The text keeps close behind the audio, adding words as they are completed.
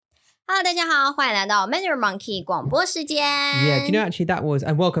Hello， 大家好，欢迎来到 Mandarin Monkey 广播时间。Yeah, do you know actually that was,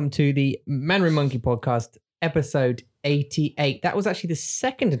 and welcome to the Mandarin Monkey podcast, episode 88. That was actually the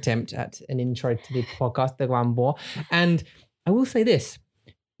second attempt at an intro to the podcast, the Guanbo. And I will say this,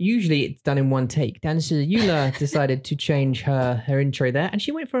 usually it's done in one take. 但是 Eula decided to change her intro there, and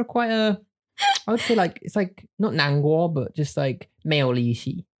she went for quite a, I would say like, it's like, not 难过, but just like 没有力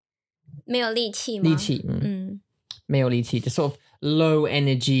气。没有力气吗？力气，没有力气, just sort of low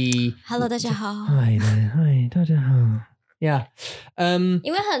energy. Hello， 大家好。Hi there, hi, 大家好。Yeah.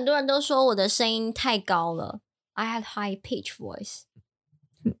 因为很多人都说我的声音太高了 ，I have high pitch voice，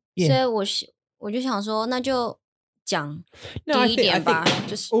 Yeah. 所以我就想说，那就讲 No, 低一点吧， I think,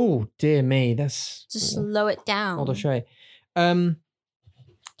 就是 oh dear me, that's just slow it down。我的水。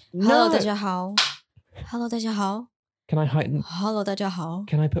Hello， 大家好。Hello， 大家好。Can I heighten? Hello， 大家好。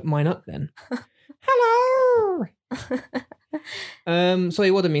Can I put mine up then? Hello. 所以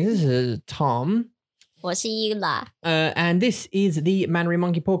我的名字是 Tom. 我是伊拉。And this is the Mandarin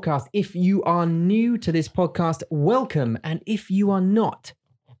Monkey podcast. If you are new to this podcast, welcome. And if you are not,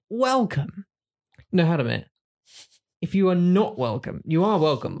 welcome. No, hold a minute. If you are not welcome, you are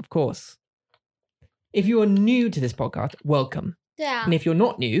welcome, of course. If you are new to this podcast, welcome. 对啊。 And if you're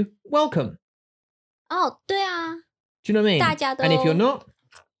not new, welcome. 哦，对啊。 Do you know what I mean? 大家都 And if you're not,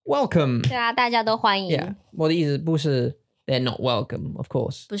 welcome. 对啊，大家都欢迎。 Yeah. 我的意思不是 they're not welcome, of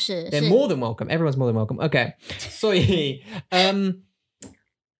course. 不是 They're 是 more than welcome. Everyone's more than welcome. Okay. So,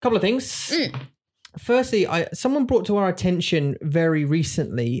 couple of things. Firstly, someone brought to our attention very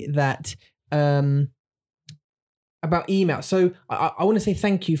recently that about email. So I want to say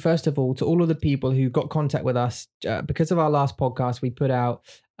thank you, first of all, to all of the people who got contact with us because of our last podcast. We put out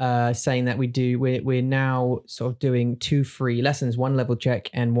saying that we're now sort of doing 2 free lessons, 1 level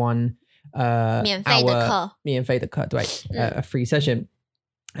check and 1免费的课。免费的课, right? A free session.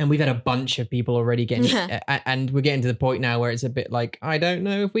 And we've had a bunch of people already getting and we're getting to the point now where it's a bit like, I don't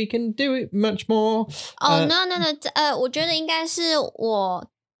know if we can do it much more. Oh, no. 我觉得应该是我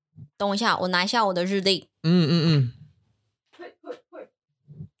等一下，我拿一下我的日历。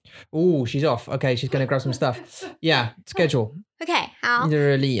Oh, she's off. Okay, she's going to grab some stuff. Yeah, schedule. OK， 好。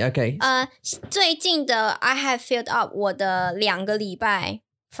日历, okay. 最近的 I have filled up 我的2个礼拜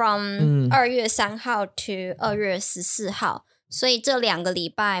from 2月3号 to 2月14号，所以这2个礼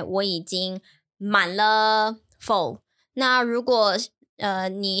拜我已经满了 full。那如果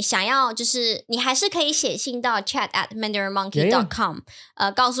你想要，就是你还是可以写信到 chat@mandarinmonkey.com，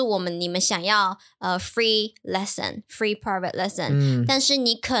 告诉我们你们想要free lesson, free private lesson，但是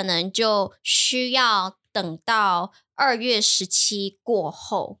你可能就需要等到2月17过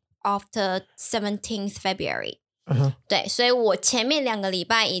后 after 17th February。对，所以我前面2个礼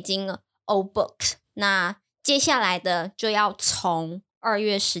拜已经 all booked， 那接下来的就要从2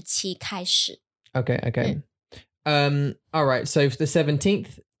月17开始。Okay. All right. So for the 17th.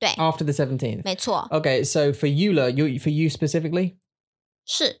 对 After the 17th. 没错。 Okay. So for Eula, for you specifically.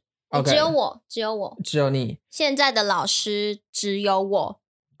 是。 Okay. 只有我。只有你。现在的老师只有我。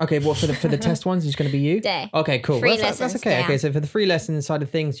 Okay. Well, for the test ones, it's going to be you. 对。 Okay. Cool. Free That's lessons, okay. 对啊。 Okay. So for the free lesson side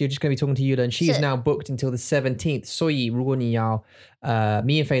of things, you're just going to be talking to Eula, and she's now booked until the 17th. 所以如果你要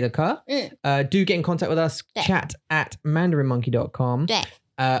免费的课 do get in contact with us. 对。 chat@mandarinmonkey.com. 对。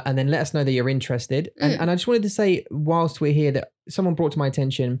 And then let us know that you're interested. And I just wanted to say, whilst we're here, that someone brought to my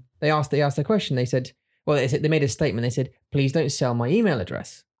attention, they asked a question. They said, they made a statement. They said, please don't sell my email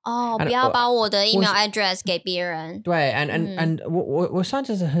address. 不要把我的 email address 给别人。对 and 我算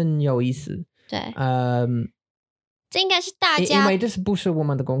是很有意思。对。这应该是大家，因为这是不是我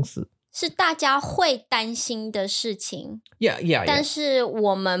们的公司。是大家会担心的事情。 Yeah. 但是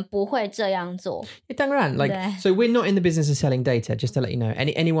我们不会这样做。当然 so we're not in the business of selling data, just to let you know.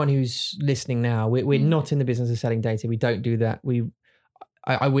 Anyone who's listening now, we're not in the business of selling data. We don't do that.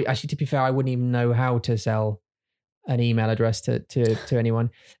 I would actually, to be fair, I wouldn't even know how to sell an email address to anyone.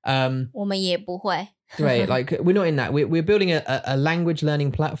 我们也不会。Right, like we're not in that. We're building a language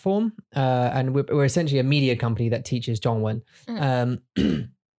learning platform, and we're essentially a media company that teaches Zhongwen.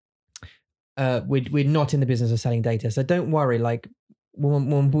 We're not in the business of selling data, so don't worry. Like, 我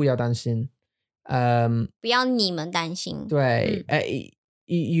们不要担心。不要你们担心。对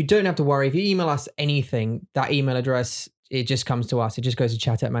，you don't have to worry if you email us anything. That email address, it just comes to us. It just goes to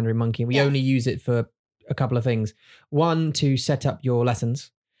chat@mandarinmonkey. We only use it for a couple of things. 1, to set up your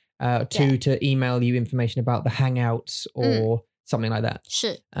lessons. 2, to email you information about the Hangouts or something like that.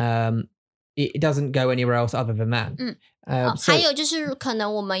 是。It doesn't go anywhere else other than that. 还有就是可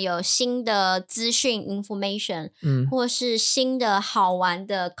能我们有新的资讯 information，或是新的好玩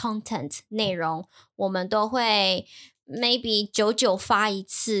的 content 内容，我们都会 maybe 久发一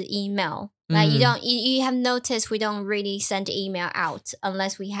次 email. Like you have noticed we don't really send email out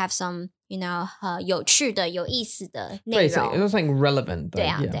unless we have some, 有趣的、有意思的内容。It was something relevant. 对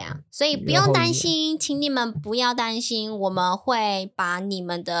啊，所以不用担心，请你们不要担心，我们会把你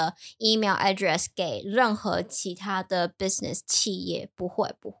们的 email address 给任何其他的 business 企业，不会。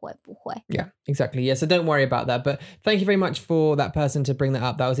Yeah, exactly. Yeah, so don't worry about that. But thank you very much for that person to bring that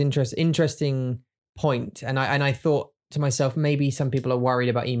up. That was interesting point. And I thought to myself, maybe some people are worried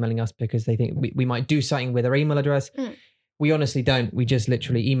about emailing us because they think we might do something with our email address. We honestly don't. We just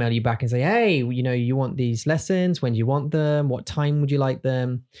literally email you back and say, hey, you want these lessons? When do you want them? What time would you like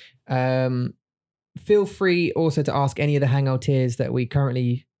them? Feel free also to ask any of the Hangouteers that we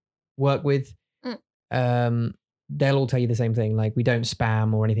currently work with. They'll all tell you the same thing. Like, we don't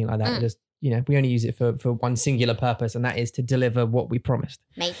spam or anything like that. Just, we only use it for one singular purpose, and that is to deliver what we promised.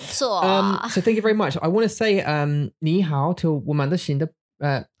 没错。So thank you very much. I want to say 你好 to 我们的新的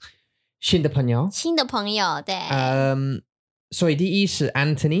朋友。新的朋友，对。所以第一是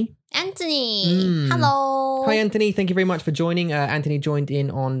Anthony. Hello. Hi, Anthony. Thank you very much for joining. Anthony joined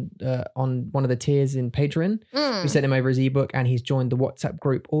in on one of the tiers in Patreon. We sent him over his ebook, and he's joined the WhatsApp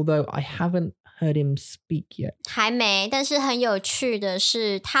group. Although I haven't heard him speak yet. 还没，但是很有趣的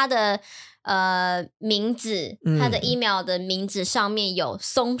是，他的名字，他的 email 的名字上面有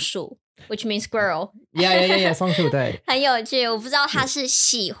松鼠。Which means squirrel. Yeah, 松鼠对。很有趣，我不知道他是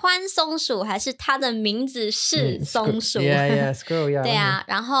喜欢松鼠，还是他的名字是松鼠。Yeah, squirrel, yeah. 对啊，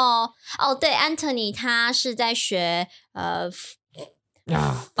然后对 ，Anthony 他是在学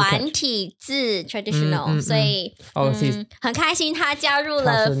繁体字 traditional，所以很开心他加入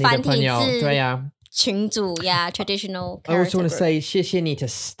了繁体字。对呀。群组 traditional I also want to say 谢谢你 to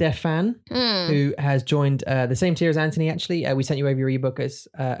Stefan, who has joined the same tier as Anthony, actually. We sent you over your ebook as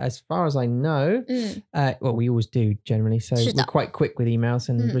far as I know. Well, we always do generally, so we're quite quick with emails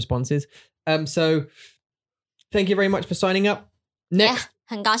and responses. So thank you very much for signing up. Next,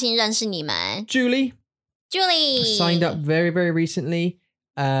 很高兴认识你们。Julie signed up very, very recently.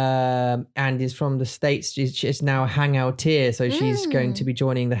 And is from the States. She's now a Hangout tier, so she's going to be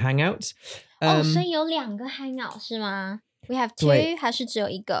joining the Hangouts. 所以有2个 Hangout 是吗？ We have 2还是只有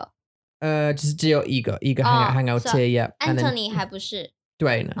一个？只有一个 Hangout tier, yeah. Anthony 还不是。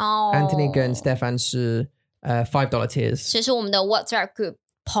对呢。Anthony 跟 Stefan 是$5 tiers. 这是我们的 WhatsApp group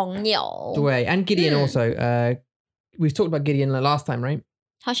朋友。对 and Gideon also. We've talked about Gideon last time, right?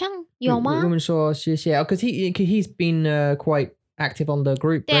 好像有吗？我们说谢谢 because he's been quite active on the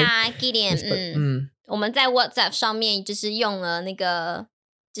group. 对啊 Gideon 我们在 WhatsApp 上面就是用了那个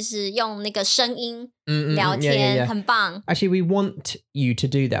声音聊天，很棒。Actually, we want you to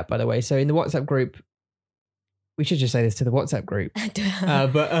do that, by the way. So in the WhatsApp group, we should just say this to the WhatsApp group. 对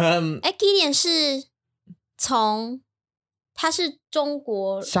but Gideon 他是中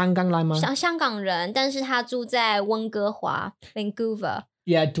国香港来吗？香港人，但是他住在温哥华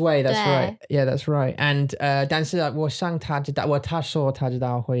Vancouver。Yeah, 对 that's right. Yeah, that's right. And 但是我想他知道，他说他知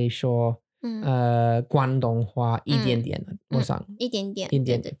道会说广东话一点点，我想一点点，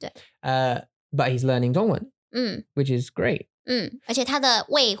对。But he's learning 中文，which is great. 而且他的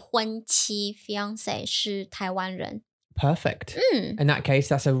未婚妻 fiance 是台湾人。Perfect. In that case,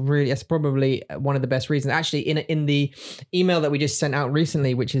 that's probably one of the best reasons. Actually, in the email that we just sent out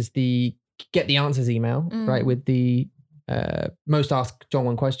recently, which is the Get the Answers email, right, with the most asked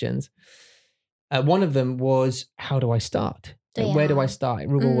Zhongwen questions. One of them was, how do I start? Where do I start?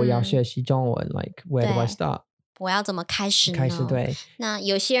 如果我要学习中文 like where do I start? 我要怎么开始呢？对。那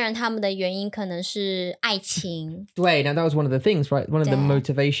有些人他们的原因可能是爱情。对 now that was one of the things, right? One of the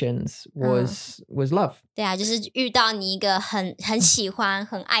motivations was love. 对啊，就是遇到你一个很喜欢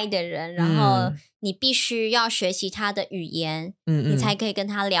很爱的人，然后你必须要学习他的语言，你才可以跟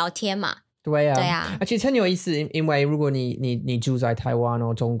他聊天嘛。对啊，而且很有意思，因为如果你住在台湾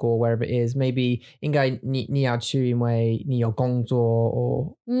或中国 wherever it is, maybe 应该你要去，因为你有工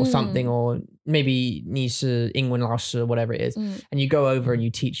作or something, or maybe 你是英文老师 whatever it is, and you go over and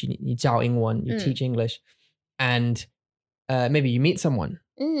you teach 你教英文 you teach English, and maybe you meet someone,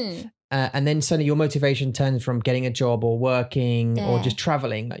 and then suddenly your motivation turns from getting a job or working or just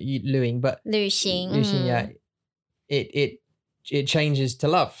traveling, like 旅行 yeah, it changes to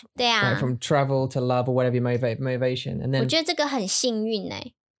love. 对啊 right? From travel to love or whatever your motivation. And then 我觉得这个很幸运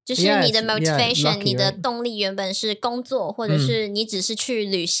就是你的 motivation, lucky, 你的动力原本是工作，或者是你只是去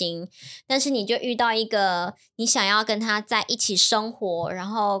旅行，但是你就遇到一个你想要跟他在一起生活，然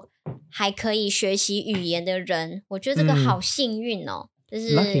后还可以学习语言的人，我觉得这个好幸运就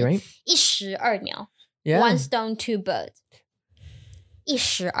是 lucky, right? 一石二鸟 Yeah. One stone, two birds. 一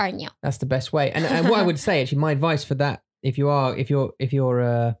石二鸟。 That's the best way. And what I would say, actually, my advice for that, if your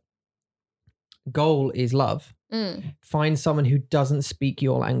goal is love, find someone who doesn't speak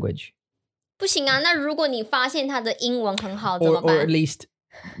your language. 不行啊，那如果你发现他的英文很好怎么 or 办？ at least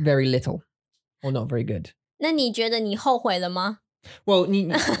very little or not very good. 那你觉得你后悔了吗？ Well,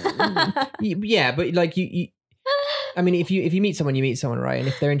 yeah, but like you I mean, if you meet someone, you meet someone, right? And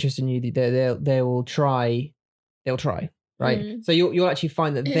if they're interested in you, they will try, right? So you'll actually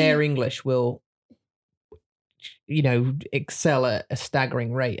find that their English will, excel at a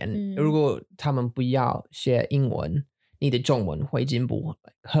staggering rate. And 如果他们不要学英文，你的中文会进步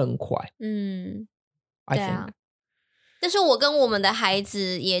很快。I think. 但是我跟我们的孩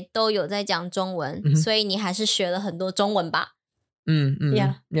子也都有在讲中文，所以你还是学了很多中文吧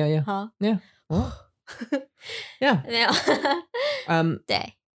？Yeah. 好 Yeah. Well, yeah. 没有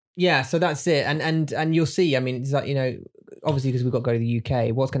对 Yeah, so that's it. And you'll see, I mean, it's like, obviously because we've got to go to the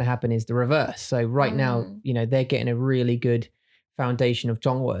UK, what's going to happen is the reverse. So right now, they're getting a really good foundation of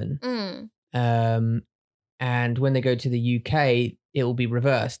Zhongwen. And when they go to the UK, it will be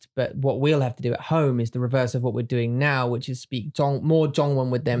reversed. But what we'll have to do at home is the reverse of what we're doing now, which is speak more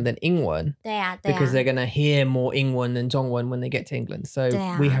Zhongwen with them than Ingwen. 对啊 Because they're going to hear more Ingwen than Zhongwen when they get to England. So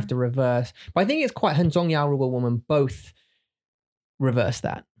we have to reverse. But I think it's quite 很重要如果我们 both reverse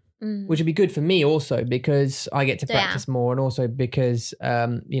that. Which would be good for me also because I get to practice more, and also because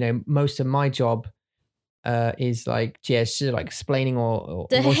most of my job is like 解释 like explaining or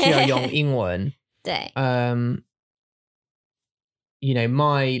我需要用英文。对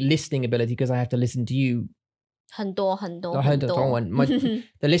my listening ability, because I have to listen to you 很多中文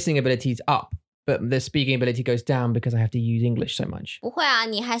the listening ability is up, but the speaking ability goes down because I have to use English so much. 不会啊，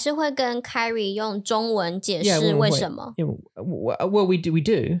你还是会跟 Kyrie 用中文解释为什么。Well, we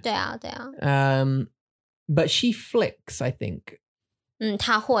do. 对啊 But she flicks, I think.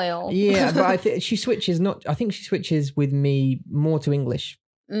 她会哦。Yeah, but I think she switches with me more to English.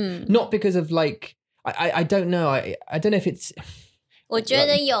 Not because of like I don't know. I don't know if it's 我觉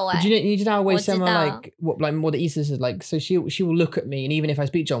得有你知道为什么 like what the 意思是 like, so she will look at me, and even if I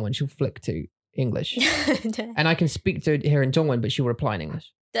speak Zhongwen, she'll flick to English. 对 And I can speak to her in Zhongwen, but she will reply in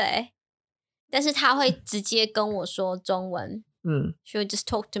English. 对，但是她会直接跟我说中文。She would just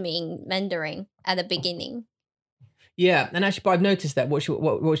talk to me in Mandarin at the beginning. Yeah, and actually, but I've noticed that what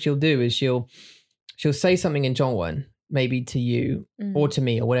she'll do is she'll say something in Zhongwen, maybe to you or to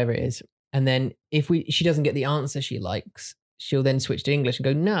me or whatever it is, and then if she doesn't get the answer she likes, she'll then switch to English and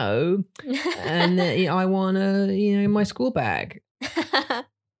go, no, and I want my school bag,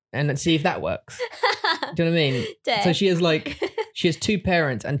 and let's see if that works. Do you know what I mean? 对 So she has two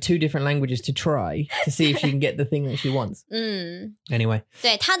parents and two different languages to try to see if she can get the thing that she wants. Anyway.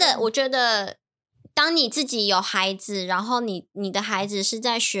 对她的，我觉得当你自己有孩子，然后你的孩子是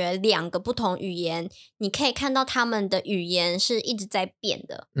在学2个不同语言，你可以看到他们的语言是一直在变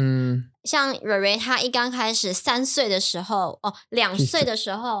的。像蕊蕊她一刚开始3岁的时候，2岁的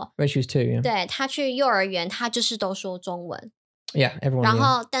时候 When she was 2, yeah. 对，她去幼儿园她就是都说中文。Yeah, everyone. 然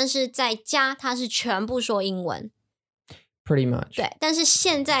后但是在家她是全部说英文。Pretty much. 对，但是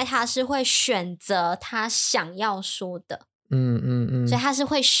现在她是会选择她想要说的。所以他是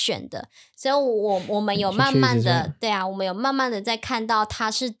会选的，所以我们有慢慢的，对啊，我们有慢慢的在看到他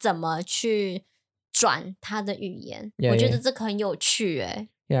是怎么去转他的语言。我觉得这个很有趣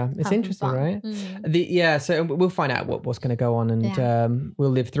Yeah, it's interesting, right? So we'll find out what's going to go on, and we'll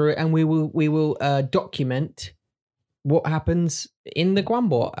live through it, and we will document what happens in the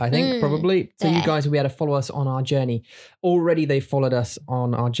Guanbo, I think, probably. So you guys will be able to follow us on our journey. Already they followed us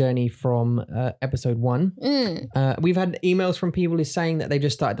on our journey from episode 1. We've had emails from people who are saying that they've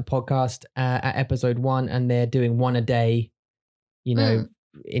just started the podcast at episode 1 and they're doing one a day,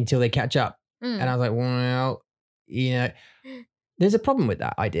 until they catch up. And I was like, well, there's a problem with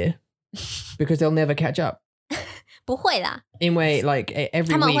that idea because they'll never catch up. 不会啦，因为 like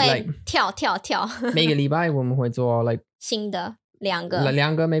every 他们 week 会 like 跳每个礼拜我们会做 like 新的2个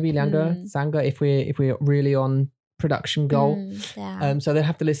maybe 2个3个 if we're really on production goal. 对啊 So they'll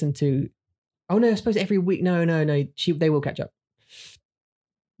have to listen to I suppose every week no they will catch up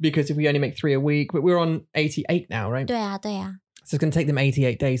because if we only make 3 a week, but we're on 88 now, right? 对啊 So it's going to take them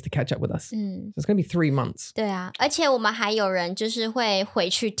 88 days to catch up with us. So it's going to be 3 months. 对啊，而且我们还有人就是会回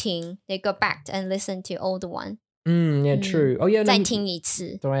去听 they go back and listen to old one. Yeah, true. Oh yeah, 再听一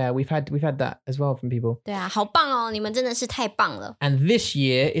次。So yeah, we've had that as well from people. 对啊，好棒哦，你们真的是太棒了。 And this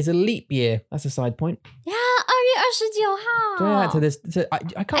year is a leap year. That's a side point. 呀，2月29号。对啊 so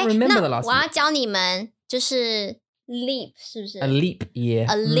I can't remember the last 我要教你们就是 leap 是不是 A leap year.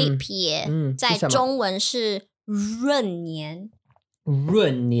 A leap year 在是什么中文是闰年。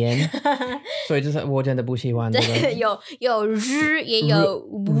闰年，所以就是我真的不喜欢这个。对，有日也有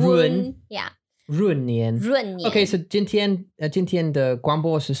闰呀。闰年。Okay, so 今天的广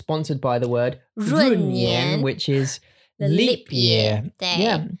播是 sponsored by the word 闰年 which is leap year. 对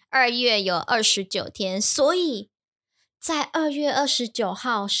Yeah. 2月有29天，所以在2月29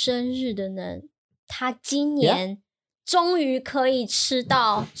号生日的人，他今年终于可以吃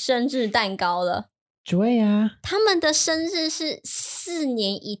到生日蛋糕了。对啊，他们的生日是4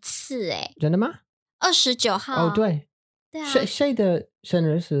年一次诶。真的吗？29号。哦，对。对啊。谁的生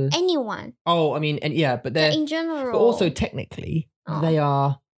日是 anyone. Oh, I mean, yeah, but they're in general. But also technically, they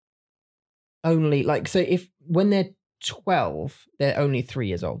are only like so. If when they're 12, they're only 3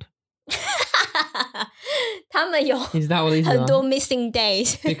 years old. 他们有 Is that what these are? 很多 missing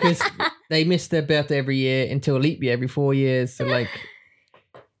days because they miss their birthday every year until leap year every 4 years. So like,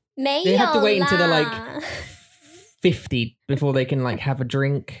 they have to wait until they're like 50 before they can like have a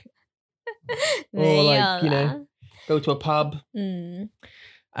drink or like, you know, go to a pub.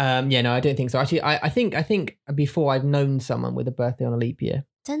 Yeah, no, I don't think so. Actually, I think before I've known someone with a birthday on a leap year.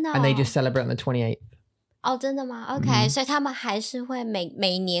 真的哦 And they just celebrate on the 28th. 哦，真的吗 ？OK，、所以他们还是会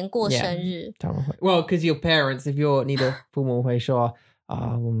每年过生日。他们会 Well, because your parents, if you're 你的父母会说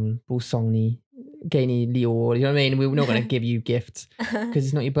我们不送你给你礼物 you know what I mean? We're not going to give you gifts because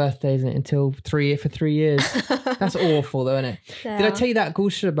it's not your birthday, isn't it? Until for 3 years. That's awful, though, isn't it? Did I tell you that 故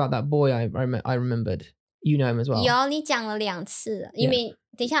事 about that boy I remembered? You know him as well. 有，你讲了2次了。You mean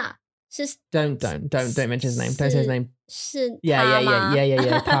等一下是 Don't mention his name. Don't say his name. 是他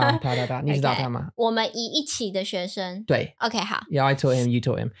Yeah. 他，你知道他吗？我们一起的学生。对。OK， 好。Yeah, I taught him. You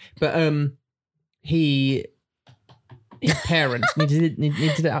taught him. But his parents. 你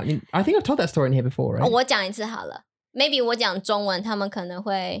知道I think I've told that story in here before, right? 我讲一次好了。Maybe 我讲中文，他们可能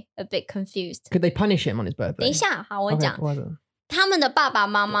会 a bit confused. Could they punish him on his birthday? 等一下，好，我讲。他们的爸爸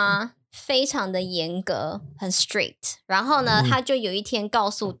妈妈非常的严格，很 strict。然后呢，他就有一天告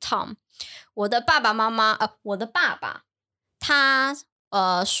诉 Tom， 我的爸爸，他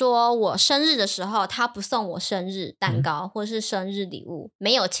说我生日的时候，他不送我生日蛋糕或是生日礼物，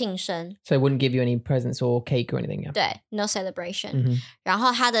没有庆生。So it wouldn't give you any presents or cake or anything, yeah? 对 ，no celebration。然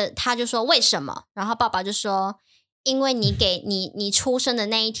后他就说为什么？然后爸爸就说，因为你出生的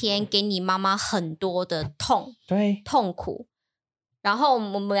那一天，给你妈妈很多的痛苦。然后我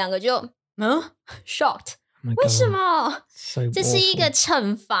们2个就shocked， 为什么？这是一个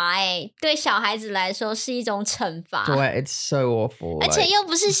惩罚对小孩子来说是一种惩罚。对 ，it's so awful。而且又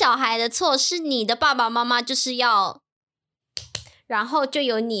不是小孩的错，是你的爸爸妈妈就是要，然后就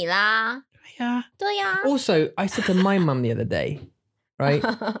有你啦。对呀。Also, I said to my mum the other day, right?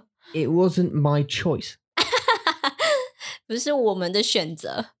 It wasn't my choice. 不是我们的选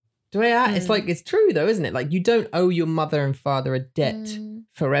择。对啊 it's like it's true though, isn't it? Like you don't owe your mother and father a debt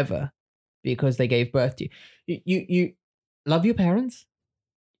forever because they gave birth to you. You love your parents,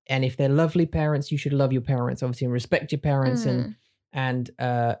 and if they're lovely parents, you should love your parents, obviously, and respect your parents, and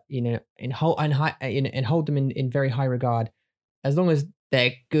you know, and hold them in very high regard. As long as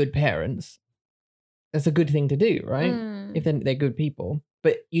they're good parents, that's a good thing to do, right? If they're good people,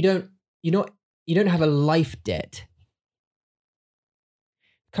 but you don't have a life debt.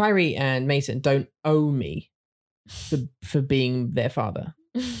 Kyrie and Mason don't owe me for being their father.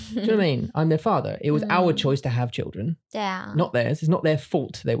 Do you know what I mean? I'm their father. It was our choice to have children. Yeah. Not theirs. It's not their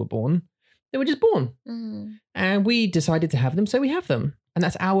fault they were born. They were just born. And we decided to have them, so we have them. And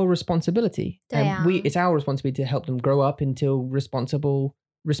that's our responsibility. And it's our responsibility to help them grow up into responsible,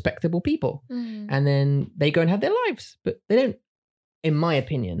 respectable people. And then they go and have their lives. But they don't, in my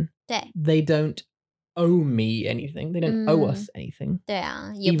opinion, they don't owe me anything. They don't owe us anything. 对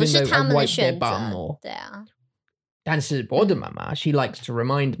啊，也不是他们的选择。对啊。但是我的妈妈 she likes to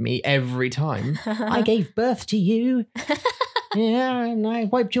remind me every time I gave birth to you. Yeah, and I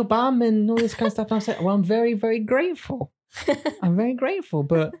wiped your bum and all this kind of stuff. And I said, well, I'm very, very grateful. I'm very grateful,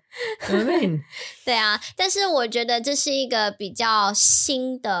 but you know what I mean? 对啊，但是我觉得这是一个比较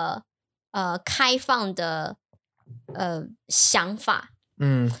新的开放的想法。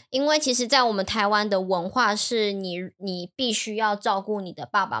因为其实在我们台湾的文化是你必须要照顾你的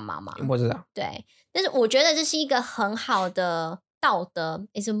爸爸妈妈。我知道。对，但是我觉得这是一个很好的道德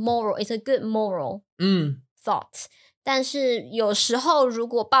it's a good moral thought。但是有时候如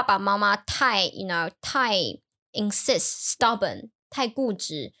果爸爸妈妈太 insist stubborn 太固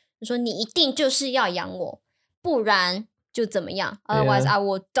执，就说你一定就是要养我，不然就怎么样 Otherwise I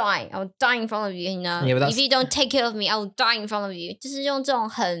will die in front of you, you know? If you don't take care of me, I will die in front of you. 就是用这种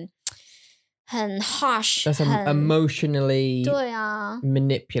很 harsh That's emotionally 对啊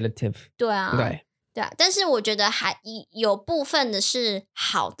manipulative. 对啊。对对啊，但是我觉得还有部分的是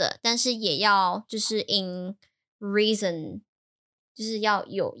好的，但是也要就是 in reason， 就是要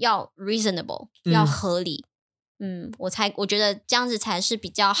reasonable，要合理。我觉得这样子才是比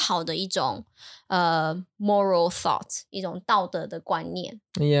较好的一种moral thought， 一种道德的观念。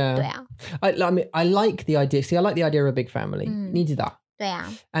Yeah. 对啊。I mean, I like the idea. See, I like the idea of a big family. 你知道？对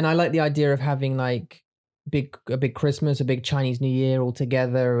啊。And I like the idea of having like a big Christmas, a big Chinese New Year all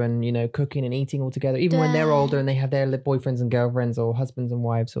together, and you know, cooking and eating all together. Even when they're older and they have their boyfriends and girlfriends or husbands and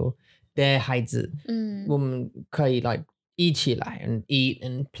wives or their 孩子，我们可以 like 一起来 and eat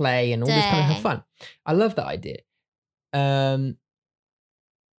and play and all this kind of have fun. I love that idea.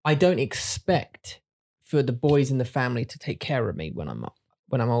 I don't expect for the boys in the family to take care of me when I'm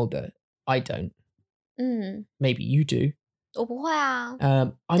older. I don't. Maybe you do. 我不会啊。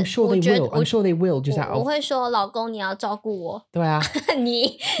I'm sure they will. I'm sure they will. Just out of 我会说老公你要照顾我。对啊。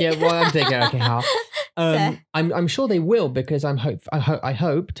你 Yeah, well, I'm taking okay. 好。I'm sure they will because I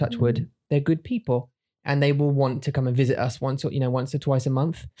hope touch wood they're good people. And they will want to come and visit us once or twice a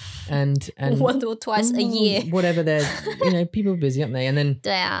month, and once or twice a year, whatever. They're people are busy, aren't they? And then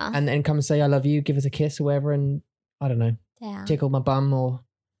对啊 and then come say I love you, give us a kiss or whatever, and I don't know, 对啊 tickle my bum or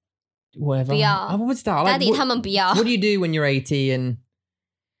whatever. 不要 What's that? Like, Daddy 他们不要 what do you do when you're 80 and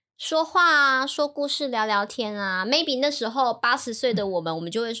说话啊，说故事，聊聊天啊。Maybe 那时候80岁的我们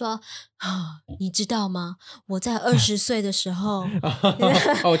就会说你知道吗？我在20岁的时候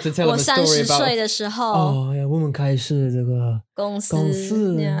oh, to tell 我 them a story 30 about 岁的时候哦呀，我们开始这个公司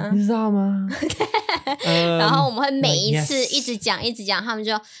你知道吗？然后我们会每一次一直讲，他们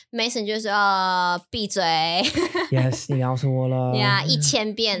就 Mason 就说闭嘴。Yes， 你告诉我了。Yeah，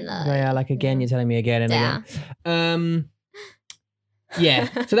 1000遍了。对啊 ，like again, you're telling me again and again. Yeah,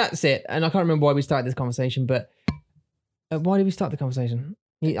 so that's it. And I can't remember why we started this conversation, but why did we start the conversation?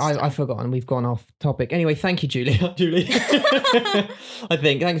 I've forgotten. We've gone off topic. Anyway, thank you, Julie. I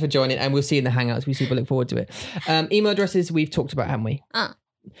think. Thanks for joining, and we'll see you in the Hangouts. We super look forward to it. Email addresses we've talked about, haven't we?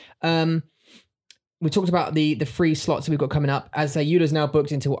 We talked about the free slots we've got coming up. As Eula's now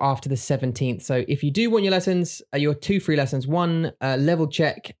booked until after the 17th. So if you do want your lessons, your 2 free lessons, one level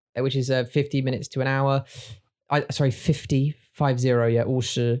check, which is 50 minutes to an hour. 50, yeah,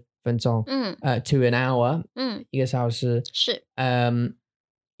 50分钟 to an hour, 1个小时。是。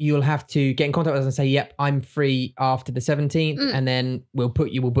You'll have to get in contact with us and say, yep, I'm free after the 17th, and then we'll book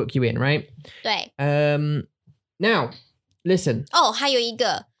you in, right? 对。Now, listen. 还有一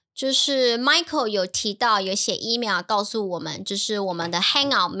个就是 Michael 有提到，有写 email 告诉我们，就是我们的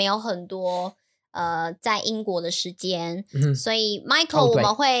hangout 没有很多在英国的时间，所以 Michael 我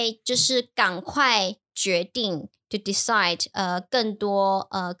们会就是赶快决定 to decide 更多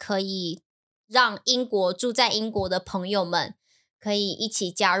可以让住在英国的朋友们可以一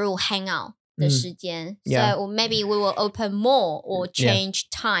起加入 hangout 的时间。So maybe we will open more or change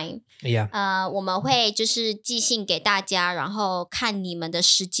time. Yeah. 我们会就是寄信给大家，然后看你们的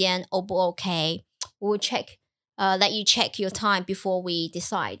时间 O 不 OK. We will check, let you check your time before we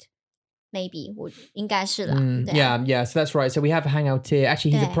decide. Maybe 应该是啦。Yeah. So that's right. So we have a hangout tier.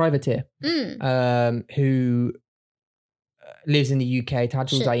 Actually, he's a privateer. Who lives in the UK. 他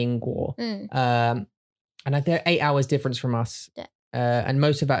住在英国。And they're 8 hours difference from us. And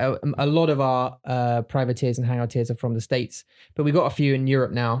a lot of our privateers and hangout tiers are from the States, but we got a few in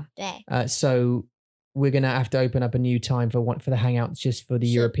Europe now. So we're gonna have to open up a new time for the hangouts just for the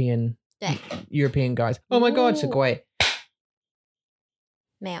European guys. Oh my God, 是贵。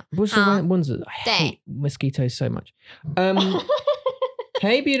没有，不是蚊子。I hate mosquitoes so much.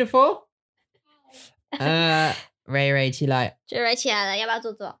 Hey, beautiful. Ray 起来。Ray 起来了，要不要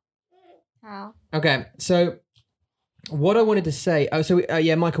坐？好。Okay, so what I wanted to say.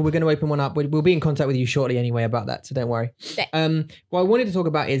 Michael, we're going to open one up. We'll be in contact with you shortly anyway about that, so don't worry. What I wanted to talk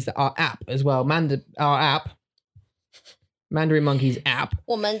about is our app as well. Our app, Mandarin Monkey's app.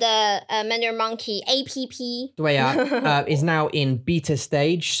 我们的Mandarin Monkey APP. 对啊, is now in beta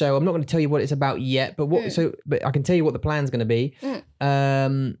stage. So I'm not going to tell you what it's about yet, but but I can tell you what the plan's going to be.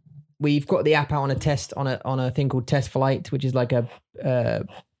 We've got the app out on a test on a thing called Test Flight, which is like a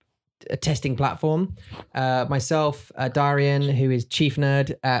testing platform. Myself, Darian, who is chief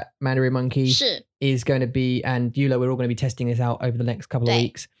nerd at Mandarin Monkey, is going to be, and Eula, we're all going to be testing this out over the next couple of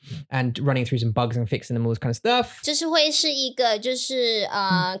weeks and running through some bugs and fixing them, all this kind of stuff. 就是会是一个就是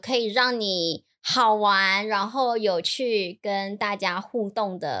可以让你好玩然后有趣跟大家互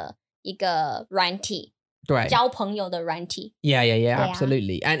动的一个软体，对，交朋友的软体。Yeah,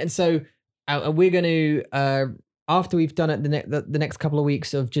 absolutely. And so we're going to after we've done it the next couple of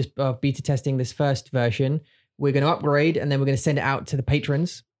weeks of just beta testing this first version, we're going to upgrade and then we're going to send it out to the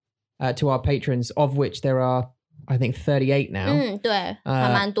patrons. to our patrons, of which there are, I think, 38 now. 对，还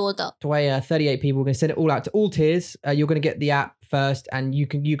蛮多的。对 38 people. We're going to send it all out to all tiers. You're going to get the app first, and you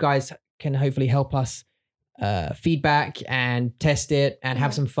guys can hopefully help us feedback and test it and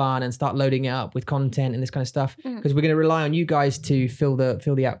have some fun and start loading it up with content and this kind of stuff, because we're going to rely on you guys to fill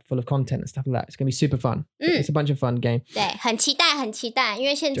the app full of content and stuff like that. It's going to be super fun. It's a bunch of fun game. 对，很期待，因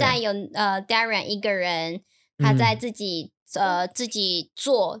为现在有Darren 一个人，他在自己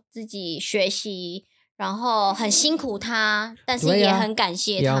做自己学习。然后很辛苦他，但是也很感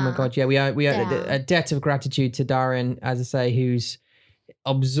谢他。Yeah, oh my god, yeah, we are a debt of gratitude to Darren, as I say, who's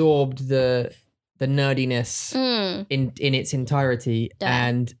absorbed the nerdiness in its entirety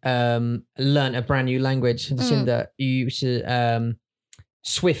and learned a brand new language. 现在是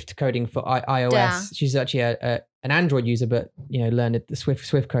Swift coding for iOS. She's actually an Android user, but learned the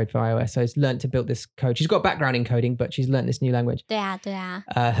Swift code for iOS. So she's learned to build this code. She's got a background in coding, but she's learned this new language. 对啊，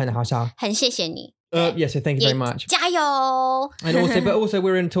很好笑。很谢谢你。Yeah, so thank you very much. 加油！ And also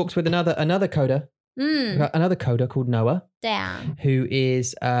we're in talks with another coder. Another coder called Noah. 对啊。Who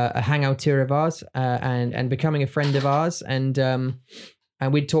is a hangouter of ours and becoming a friend of ours, and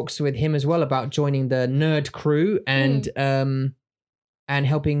we talked with him as well about joining the nerd crew and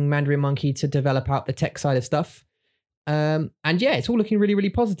helping Mandarin Monkey to develop out the tech side of stuff. And yeah, it's all looking really, really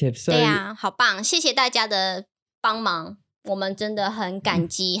positive. So 对啊，好棒！谢谢大家的帮忙。我们真的很感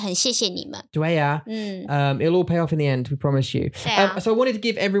激，很谢谢你们。对啊，it'll all pay off in the end, we promise you. So I wanted to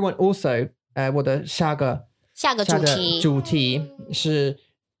give everyone also 我的下个主题是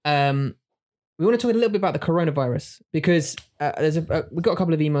we want to talk a little bit about the coronavirus, because we've got a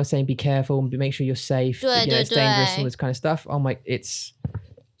couple of emails saying be careful, make sure you're safe, it's dangerous, all this kind of stuff. Oh my, it's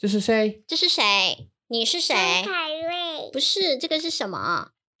这是谁？你是谁？凯瑞。不是，这个是什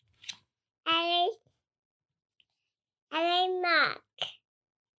么？ I like Mark.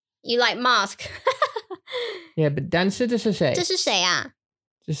 You like Mask? Yeah, but 但是这是谁？这是谁啊？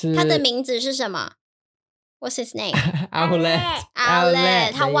就是他的名字是什么 ？What's his name?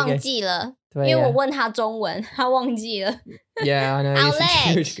 Outlet. 他忘记了，因为我问他中文，他忘记了。Yeah, I know.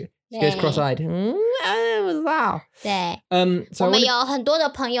 Outlet. She goes cross-eyed. Wow. 对，我们有很多的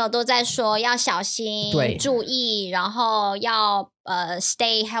朋友都在说要小心、注意，然后要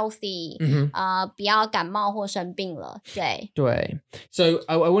stay healthy，不要感冒或生病了。对。So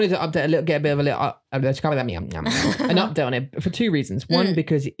I wanted to update a little, get a bit of an update on it for two reasons. One,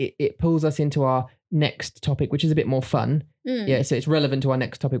 because it pulls us into our next topic, which is a bit more fun. Yeah, so it's relevant to our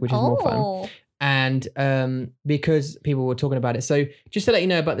next topic, which is more fun. And because people were talking about it. So just to let you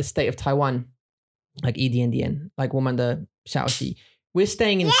know about the state of Taiwan, like EDNDN, like 我们的消息, we're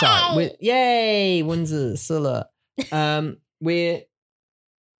staying inside. Yay! 蚊子死了. We've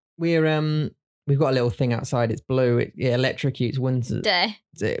got a little thing outside. It's blue. It electrocutes 蚊子. 对.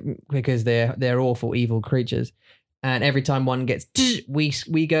 Because they're awful, evil creatures. And every time one gets,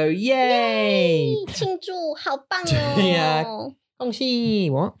 we go, yay! 庆祝，好棒哦! Yeah.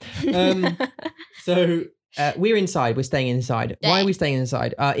 What? So we're inside. We're staying inside. Why are we staying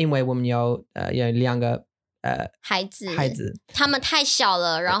inside? 因为我们有两个孩子，他们太小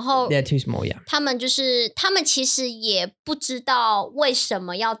了，然后 they're too small. Yeah. 他们其实也不知道为什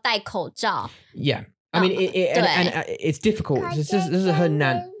么要戴口罩。Yeah. I mean, and it's difficult. 这是很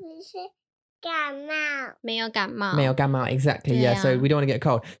难。没有感冒。Exactly. Yeah. So we don't want to get a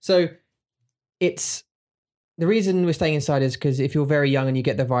cold. So it's. The reason we're staying inside is because if you're very young and you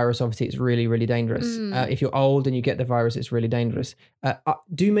get the virus, obviously it's really, really dangerous. If you're old and you get the virus, it's really dangerous.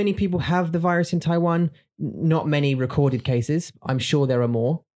 Do many people have the virus in Taiwan? Not many recorded cases. I'm sure there are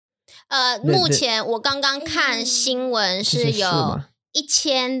more. 目前我刚刚看新闻是有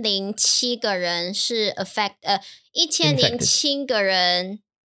1007个人是1007个人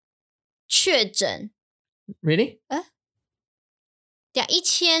确诊。Really? 对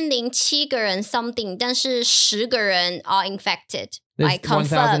，1007个人 something， 但是10个人 are infected， like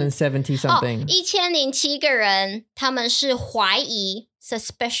confirmed。 1070 something。1007个人他们是怀疑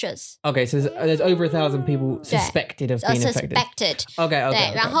suspicious。 Okay, so there's over 1,000 people suspected of being infected. Suspected. Okay.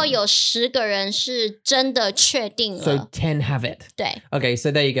 对，然后有10个人是真的确定了。 So 10 have it. 对。Okay,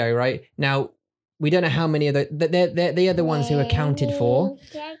 so there you go, right? Now, we don't know how many of they are the ones who are counted for,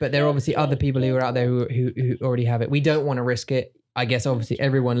 but there are obviously other people who are out there who already have it. We don't want to risk it. I guess obviously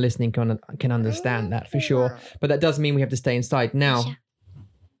everyone listening can understand that for sure, but that does mean we have to stay inside. Now,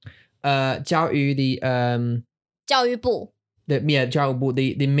 教育 教育部 the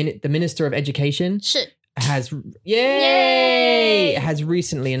Minister of Education 是 has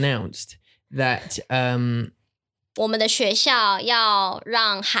recently announced that 我们的学校要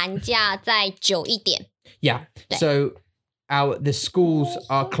让寒假再久一点。Yeah. So the schools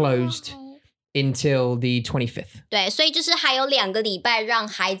are closed until the 25th. 对，所以就是还有2个礼拜让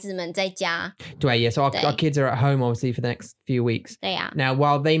孩子们在家。对, yeah. So our kids are at home obviously for the next few weeks. 对呀。Now,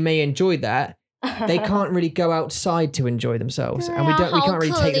 while they may enjoy that, they can't really go outside to enjoy themselves, and we can't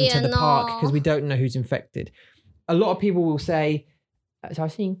really take them to the park because we don't know who's infected. A lot of people will say, so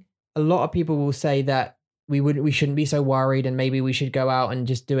I've seen a lot of people will say that we shouldn't be so worried, and maybe we should go out and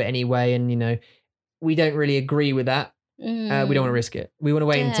just do it anyway. And we don't really agree with that. We don't want to risk it. We want to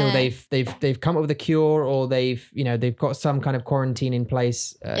wait until they've come up with a cure, or they've got some kind of quarantine in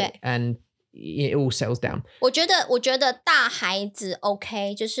place, and it all settles down. 我觉得大孩子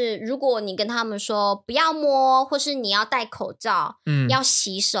OK， 就是如果你跟他们说不要摸，或是你要戴口罩，要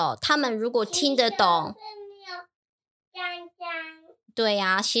洗手，他们如果听得懂，对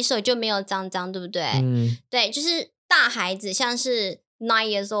呀，洗手就没有脏脏，对不对？对，就是大孩子，像是9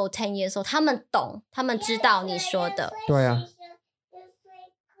 years old, 10 years old， 他们懂，他们知道你说的。对啊。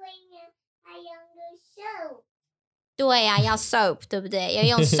对呀，要 soap 对不对？要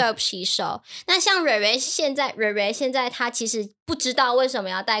用 soap 洗手。那像蕊蕊现在他其实不知道为什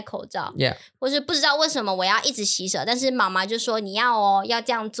么要戴口罩，或是不知道为什么我要一直洗手，但是妈妈就说你要要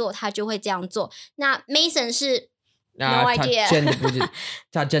这样做，他就会这样做。那 Mason 是 no idea，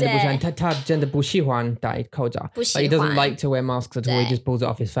 他真的不喜欢戴口罩，不喜欢。He doesn't like to wear masks at all. He just pulls it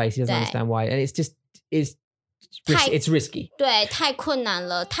off his face. He doesn't understand why, and it's risky. 对，太困难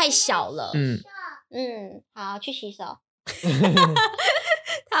了，太小了。好，去洗手。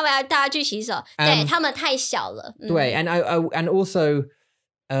他们要大家去洗手，对，他们太小了。对 and also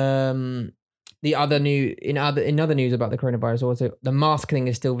the other in other news about the coronavirus, also the mask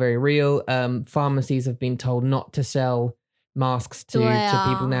thing is still very real. Pharmacies have been told not to sell masks to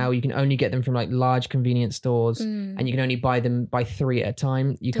people now. You can only get them from like large convenience stores, and you can only buy them by 3 at a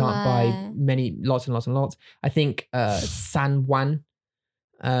time. You can't buy lots and lots and lots. I think San Juan,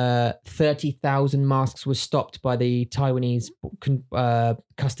 30,000 masks were stopped by the Taiwanese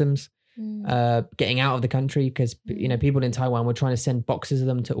customs getting out of the country because people in Taiwan were trying to send boxes of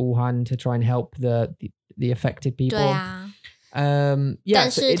them to Wuhan to try and help the affected people. 对啊，但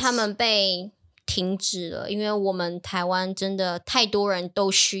是他们被停止了，因为我们台湾真的太多人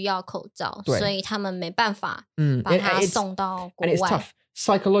都需要口罩，所以他们没办法把它送到国外。And it's tough.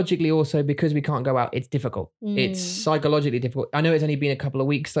 Psychologically also, because we can't go out, it's difficult. It's psychologically difficult. I know it's only been a couple of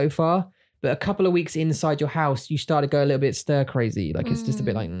weeks so far, but a couple of weeks inside your house, you start to go a little bit stir crazy. Like it's just a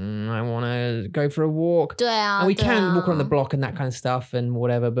bit like, I want to go for a walk. 对啊， and we can walk around the block and that kind of stuff and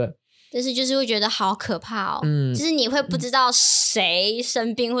whatever, but 但是就是会觉得好可怕哦。就是你会不知道谁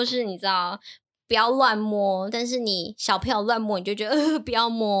生病，或是你知道不要乱摸，但是你小朋友乱摸，你就觉得不要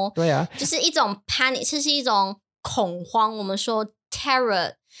摸。对啊，就是一种 panic， 这是一种恐慌。我们说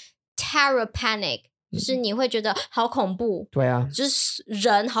terror panic， 就是你会觉得好恐怖。对啊，就是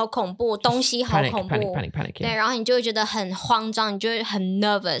人好恐怖，东西好恐怖。panic， 对，然后你就会觉得很慌张，你就会很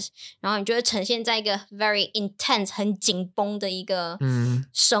nervous， 然后你就会呈现在一个 very intense 很紧绷的一个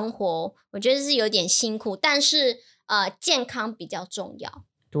生活。我觉得是有点辛苦，但是健康比较重要。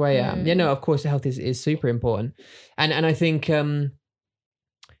对啊，yeah, no, of course, health is super important, and I think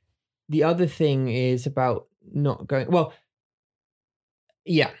the other thing is about not going. Well,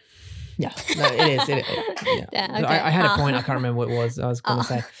 yeah, no, it is. Yeah. Okay. I had a point. I can't remember what it was. I was going to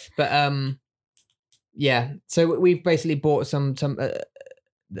say, but yeah. So we've basically bought some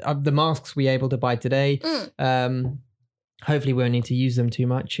of the masks we were able to buy today. Hopefully, we won't need to use them too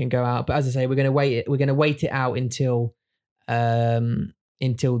much and go out. But as I say, we're going to wait. We're going to wait it out until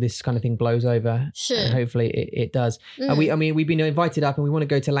this kind of thing blows over. And hopefully it does. We've been invited up and we want to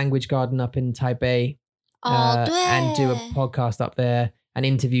go to Language Garden up in Taipei and do a podcast up there and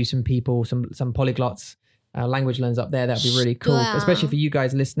interview some people, some polyglots, language learners up there. That'd be really cool, especially for you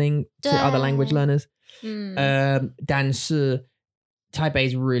guys listening to other language learners. 但是 Taipei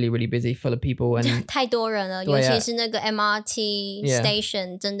is really, really busy, full of people, and 太多人了，尤其是那个 MRT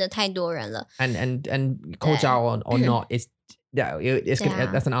station 真的太多人了。And 口罩 or not,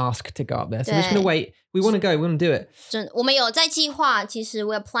 that's an ask to go up there. So we're just going to wait. We want to go. We want to do it. 我们有在计划，其实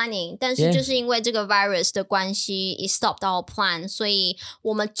we're planning， 但是就是因为这个 virus 的关系 it stopped our plan， 所以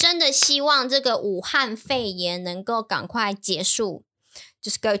我们真的希望这个武汉肺炎能够赶快结束。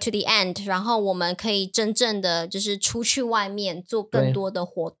Just go to the end， 然后我们可以真正的就是出去外面做更多的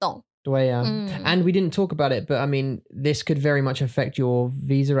活动。对啊，and we didn't talk about it, but I mean, this could very much affect your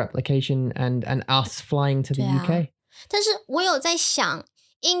visa application and us flying to the UK. 但是我有在想，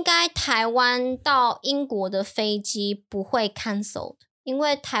应该台湾到英国的飞机不会 cancelled， 因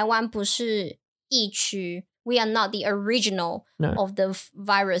为台湾不是疫区， we are not the original of the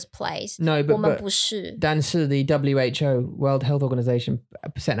virus place. No, but 我们不是。但是 the WHO World Health Organization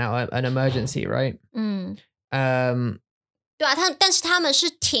sent out an emergency, right? 对啊，但是他们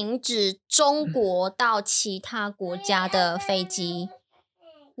是停止中国到其他国家的飞机。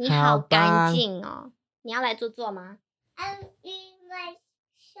你好干净哦，你要来坐吗？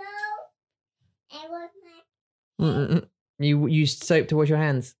 You used soap to wash your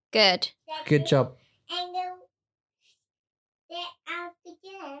hands. Good job. And they're out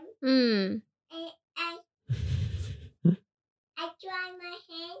again. I dry my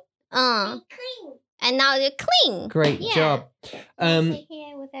hands and clean. And now you're clean. Great job. Sit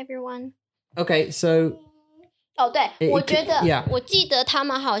here with everyone. Okay, so. 对，我记得他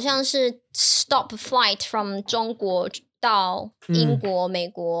们好像是 stop flight from 中国到英国、美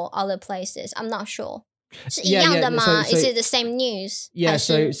国 other places. I'm not sure. 是一样的吗？ Is it the same news? Yeah,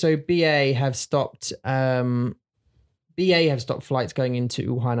 so BA have stopped flights going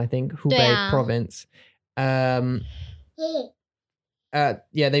into Wuhan, I think, Hubei province.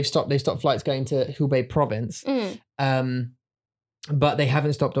 They've stopped flights going to Hubei province. But they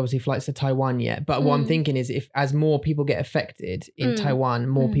haven't stopped obviously flights to Taiwan yet. But what I'm thinking is as more people get affected in Taiwan,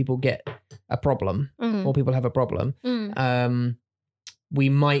 more people get a problem. More people have a problem. We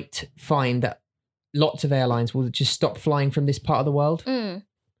might find that lots of airlines will just stop flying from this part of the world. They'll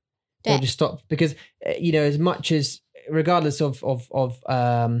just stop because as much as regardless of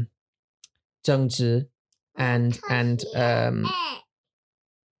政治 and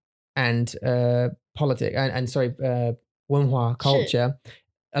politics and 文化 culture,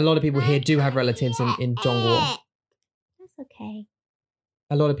 a lot of people here do have relatives in Zhongguo. That's okay.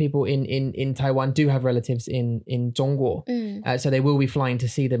 A lot of people in Taiwan do have relatives in Zhongguo. So they will be flying to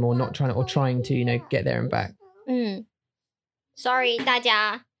see them or trying to get there and back. Sorry 大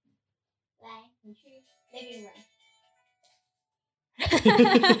家来你去 living room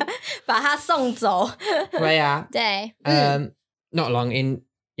把他送走 Right, yeah. 对 not long, 20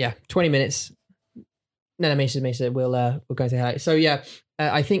 minutes. No,没事 we'll go say hi. So yeah,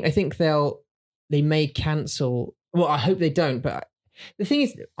 I think they may cancel. Well, I hope they don't, but the thing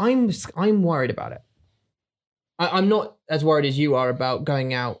is, I'm worried about it. I'm not as worried as you are about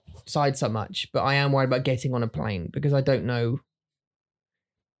going outside so much, but I am worried about getting on a plane because I don't know.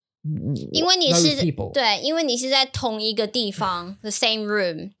 因为你是对，因为你是在同一个地方 the same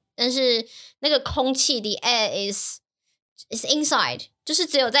room， 但是那个空气 the air is inside， 就是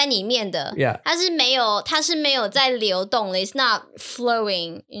只有在里面的， 它是没有在流动的 ，it's not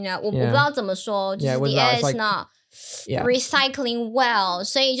flowing， 我不知道怎么说，就是 the air is not recycling well，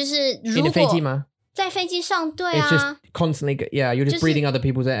 所以就是如果在飞机上，对啊 ，it's just constantly, you're just breathing other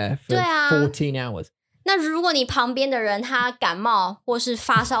people's air for 14 hours。那如果你旁边的人他感冒或是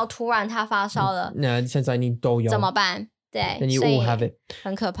发烧，突然他发烧了，现在你都有怎么办？对 ，then you all have it，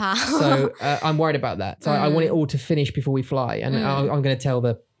 很可怕。So I'm worried about that. So I want it all to finish before we fly, and I'm going to tell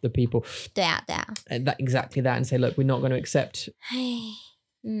the people. 对啊 exactly that, and say, look, we're not going to accept.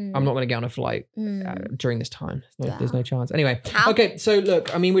 I'm not going to get on a flight during this time. There's no chance. Anyway, okay. So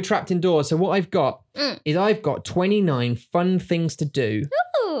look, I mean, we're trapped indoors. So what I've got is I've got 29 fun things to do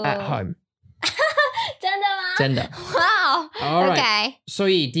at home. 真的 Wow. All right. Okay. 所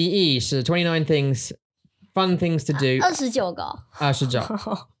以第一是 29 things, fun things to do. 29个。29.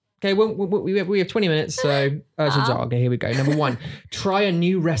 Okay, we have 20 minutes, so 29. Okay, here we go. Number 1, try a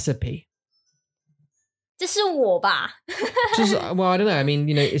new recipe. 这是我吧 Well, I don't know. I mean,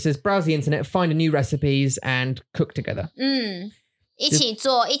 it says browse the internet, find a new recipes and cook together. 一起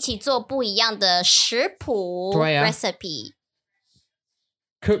做不一样的食谱 recipe.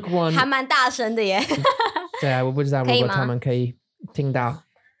 Cook one. 还蛮大声的耶。对啊，我不知道如果他们可以听到。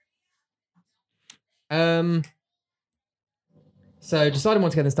So decide on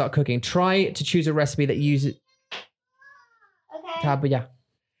one together and start cooking. Try to choose a recipe that uses. Okay. 它不要。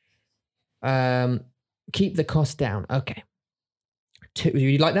Keep the cost down. Okay. Would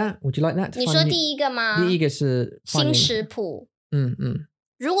you like that? 你说第一个吗？第一个是新食谱。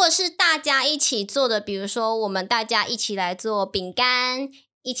如果是大家一起做的，比如说我们大家一起来做饼干，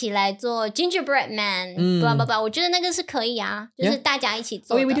一起来做 gingerbread man， blah blah blah， 我觉得那个是可以啊，就是大家一起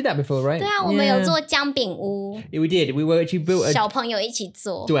做的。Oh, we did that before, right? 对啊，我们有做姜饼屋。Yeah, we did. We actually built a 小朋友一起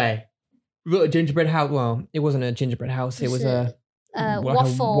做。对 ，we built a gingerbread house. Well, it wasn't a gingerbread house. It was a wafer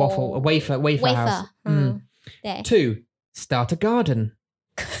house. 对。2, start a garden.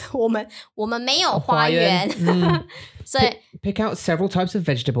 我们没有花园。所以 pick out several types of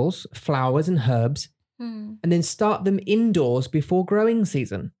vegetables, flowers and herbs. And then start them indoors before growing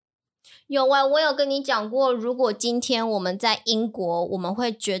season. 有啊，我有跟你讲过，如果今天我们在英国，我们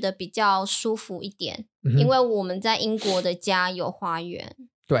会觉得比较舒服一点，因为我们在英国的家有花园。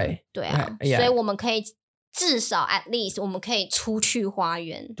对啊，所以我们可以至少 at least 我们可以出去花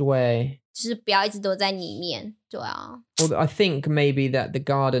园。对，就是不要一直都在里面。对啊。Well, I think maybe that the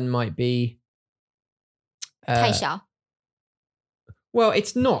garden might be 太小。Well,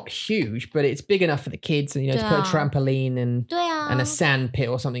 it's not huge, but it's big enough for the kids, to put a trampoline and a sand pit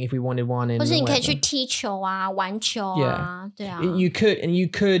or something if we wanted one. 或是你可以去踢球啊，玩球啊，对啊。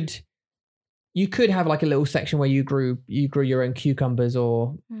You could have like a little section where you grew your own cucumbers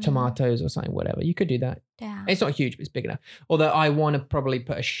or tomatoes or something, whatever. You could do that. 对啊。It's not huge, but it's big enough. Although I want to probably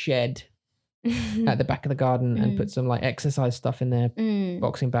put a shed at the back of the garden and put some like exercise stuff in there.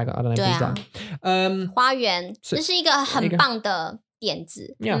 Boxing bag, I don't know. 对啊。花园，这是一个很棒的点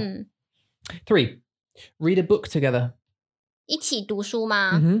子。Yeah. 3, read a book together. 一起读书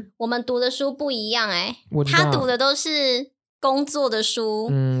吗？我们读的书不一样他读的都是工作的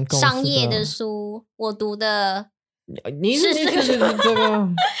书，商业的书。我读的是这个。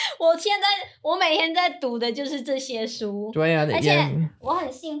我每天在读的就是这些书。对啊，而且我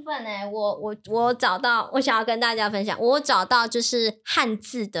很兴奋我找到，我想要跟大家分享，我找到就是汉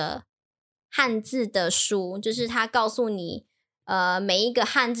字的书，就是它告诉你每一个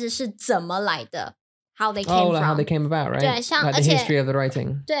汉字是怎么来的。How they came from. How they came about, right? 对，像 like the history of the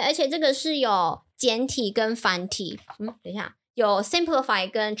writing. 对，而且这个是有简体跟繁体。等一下，有 simplify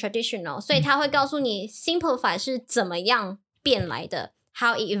跟 traditional， 所以它会告诉你 simplify 是怎么样变来的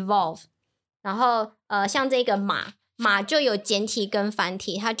 ，how it evolved。然后像这个马就有简体跟繁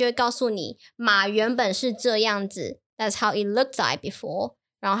体，它就会告诉你马原本是这样子 ，that's how it looked like before。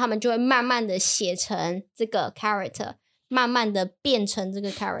然后他们就会慢慢的写成这个 character。慢慢的变成这个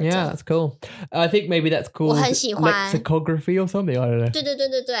character. Yeah, that's cool. I think maybe that's called 我很喜欢 lexicography or something. I don't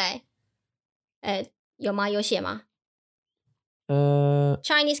know. 对。有吗？有写吗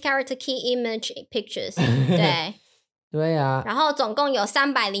？Chinese character key image pictures. 对。对啊。然后总共有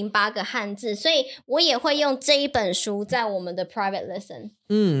308个汉字，所以我也会用这一本书在我们的 private lesson。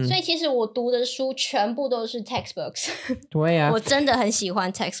所以其实我读的书全部都是 textbooks。对啊。我真的很喜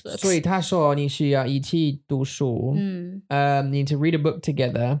欢 textbooks。所以他说你需要一起读书。need to read a book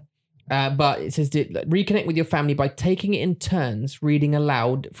together. But it says to reconnect with your family by taking it in turns, reading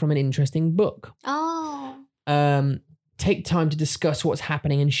aloud from an interesting book. Take time to discuss what's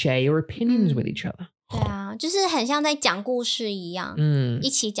happening and share your opinions with each other. 对啊，就是很像在讲故事一样，一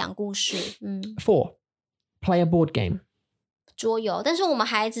起讲故事。4, play a board game. 桌游，但是我们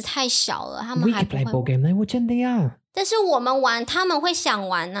孩子太小了，他们还不会。We could play board game though， 我真的呀。但是我们玩，他们会想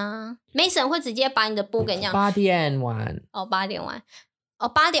玩啊。Mason 会直接把你的 board game 这样。8点玩。8点玩。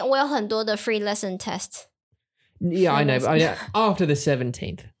8点我有很多的 free lesson test. Yeah, I know. But after the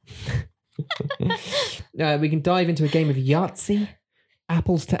 17th, we can dive into a game of Yahtzee.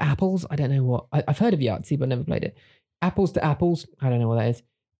 Apples to apples. I don't know what. I've heard of Yahtzee, but never played it. Apples to apples. I don't know what that is.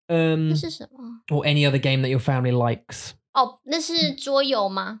 那是什么？ Or any other game that your family likes. 那是桌游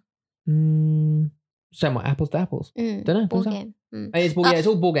吗？So what? Apples to apples. Don't know. Board game. It's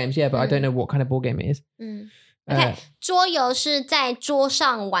all board games. Yeah, but I don't know what kind of board game it is. OK， 桌游是在桌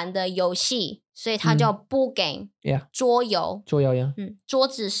上玩的游戏，所以它叫 board game。Yeah. 桌游。桌游呀。桌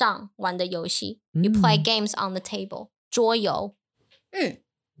子上玩的游戏。You play games on the table. 桌游。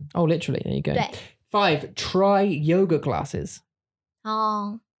Oh, literally. There you go. 对。5, try yoga classes.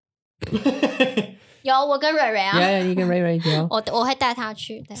 有我跟蕊蕊啊。Yeah, you can Ray 有。我会带他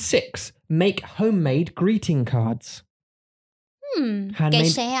去。6, make homemade greeting cards. 给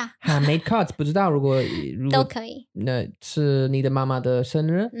谁啊 ？Handmade cards 不知道，如果都可以。那是你的妈妈的生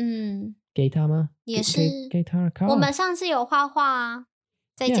日，给她吗？也是给她 card。我们上次有画画啊，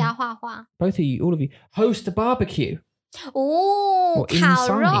在家画画。Both of you, all of you, host a barbecue. 烤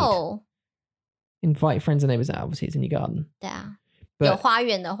肉。Invite friends and neighbors. Obviously, it's in your garden. 对啊，有花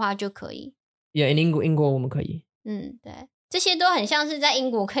园的话就可以。Yeah, in 英国我们可以。对，这些都很像是在英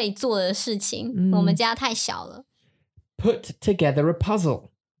国可以做的事情。我们家太小了。Put together a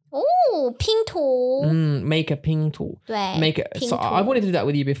puzzle. 拼图。Make a 拼图。对 ，make it. So I wanted to do that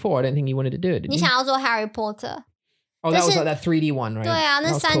with you before. I don't think you wanted to do it. 你想要做 Harry Potter? Oh, that was like that 3D one, right? 对啊，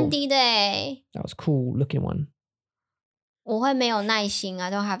那3D 的诶。That was cool looking one. 我会没有耐心 I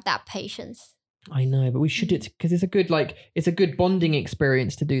don't have that patience. I know, but we should do it because it's a good bonding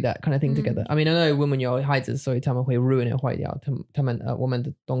experience to do that kind of thing together. I mean, I know when 有孩子，所以他们会 ruin it 坏掉，他们我们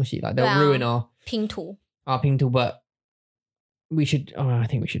的东西 like they'll ruin our 拼图 but we should. I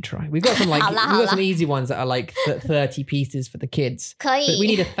think we should try. We've got some we've got some easy ones that are like 30 pieces for the kids. 可以 but we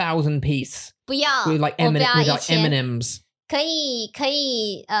need 1,000 piece. 不要 with like M&Ms. 可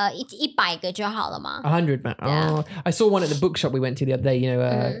以100个就好了吗？ 100 man. Oh, I saw one at the bookshop we went to the other day. You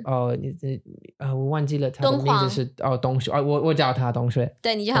know, 我忘记了他的名字是洞穴。我叫他洞穴。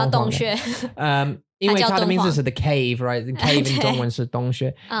对，你叫他洞穴。因为他的名字是 The Cave, right? The Cave in 中文是洞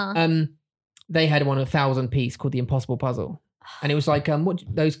穴。They had one 1,000 piece called The Impossible Puzzle, and it was like what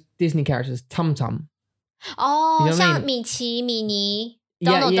those Disney characters, Tum Tum. 哦，像米奇、米妮。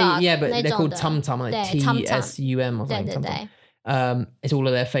Yeah, but they're called Tum Tum, like TSUM or something. 对对对。It's all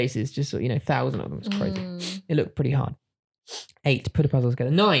of their faces, just 1,000 of them. It's crazy. It looked pretty hard. 8, put a puzzle together.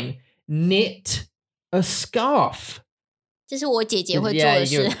 9, knit a scarf. 这是我姐姐会做的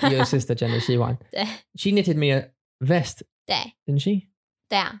事。Your sister 真的喜欢。对。She knitted me a vest. 对。Didn't she?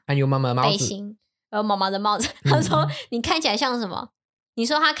 对啊。And your mama 的帽子。背心，妈妈的帽子。她说你看起来像什么？你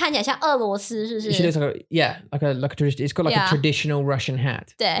说她看起来像俄罗斯，是不是 ？She looks like like a traditional. It's got like a traditional Russian hat.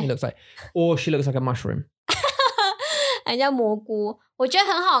 对 It looks like, or she looks like a mushroom. 人家蘑菇，我觉得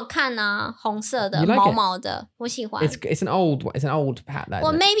很好看啊，红色的，毛毛的，我喜欢。It's an old hat. That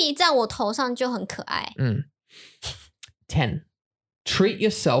我 maybe 在我头上就很可爱。10. Treat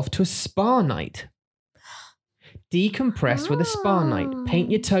yourself to a spa night. Decompress with a spa night.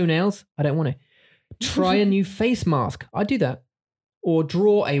 Paint your toenails. I don't want to. Try a new face mask. I do that. Or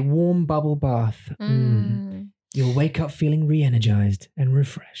draw a warm bubble bath. You'll wake up feeling re-energized and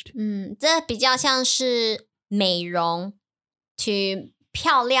refreshed. 这比较像是美容 to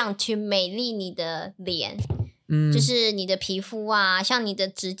漂亮 to 美丽你的脸，就是你的皮肤啊，像你的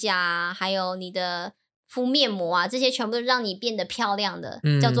指甲啊，还有你的敷面膜啊，这些全部都让你变得漂亮的，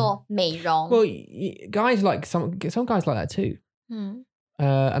叫做美容。Well, guys like some guys like that too.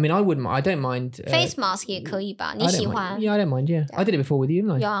 I mean, I don't mind. Face mask 也可以吧？你喜欢 ？Yeah, I don't mind. Yeah, I did it before with you,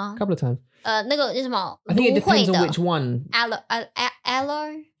 didn't I? Yeah. A couple of times. 那个是什么？ I think it depends 芦荟的 on which one.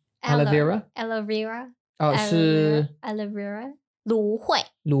 Aloe vera. 是 aloe vera 芦荟。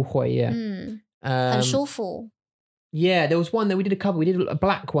芦荟 yeah. 很舒服。Yeah, there was one that we did a couple. We did a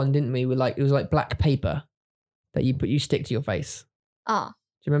black one, didn't we? It was like black paper that you stick to your face. Do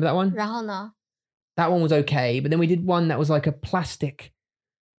you remember that one? 然后呢？ That one was okay, but then we did one that was like a plastic.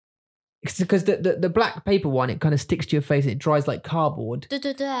 Because the black paper one, it kind of sticks to your face. It dries like cardboard. 对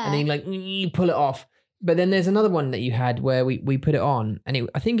对对。 And then you pull it off. But then there's another one that you had where we put it on, and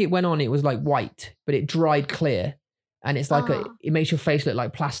I think it went on. It was like white, but it dried clear, and it's like it makes your face look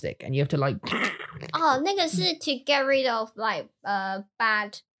like plastic, and you have to like. 那个是 to get rid of like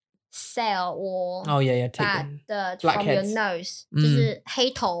bad cell or bad dirt from your nose， 就是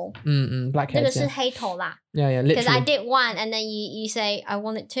黑头。blackheads。那个是黑头啦。Yeah, Because I did one, and then you say I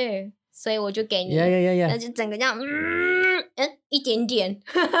want it too， 所以我就给你。Yeah. 那就整个这样，一点点。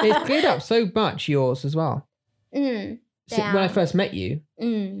It's cleared up so much yours as well. So when I first met you,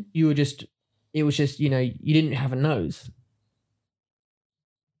 you were just. It was just, you didn't have a nose.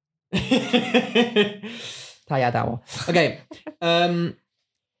 他压到我。Okay,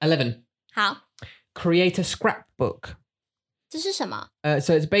 11. 好。Create a scrapbook. 这是什么？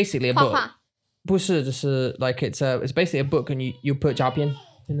 So it's basically a book. 画画。不是，就是 like it's basically a book, and you put 照片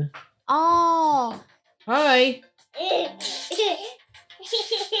in there. Hi.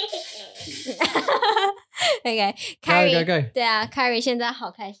 Okay, Carrie. Go. 对啊 ，Carrie 现在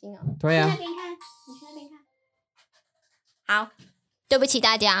好开心哦。对啊。你去那边看，你去那边好，看。对不起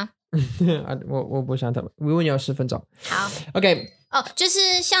大家。我不想他们，我问你要10分钟。好 ，OK。就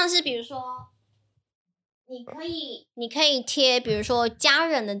是像是比如说，你可以贴，比如说家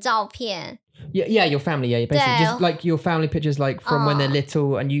人的照片。Yeah, your family. Yeah, basically just like your family pictures, like from when they're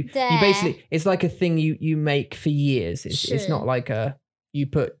little, and you basically it's like a thing you make for years. It's not like you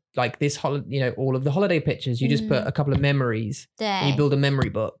put like this all of the holiday pictures. You just put a couple of memories. And you build a memory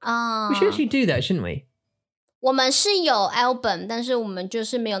book. We should actually do that, shouldn't we? 我们是有 album， 但是我们就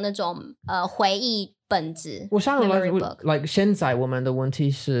是没有那种回忆本子。我想like 现在我们的问题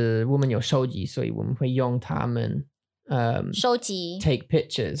是我们有手机，所以我们会用它们收集 take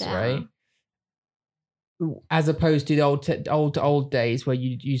pictures, right? As opposed to the old days where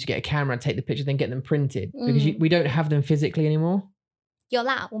you used to get a camera, take the picture, then get them printed because we don't have them physically anymore. 有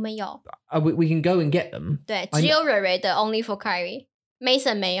啦，我们有。We can go and get them. 对，只有蕊蕊的 Only for Kyrie，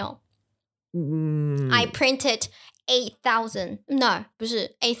 Mason 没有。I printed 8,000 no 不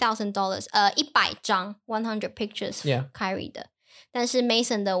是 $8,000 100张 100 pictures Kyrie 的，但是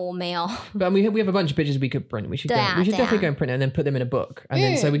Mason 的我没有。But we have a bunch of pictures we could print. We should definitely go and print it and then put them in a book, and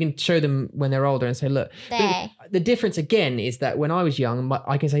then so we can show them when they're older and say, look. The difference again is that when I was young,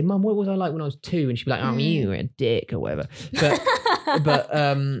 I can say, Mum, what was I like when I was 2? And she'd be like, oh, you were a dick or whatever. But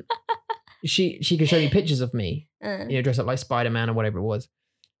she could show me pictures of me, dressed up like Spider-Man or whatever it was.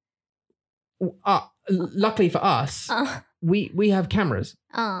 Luckily for us, we have cameras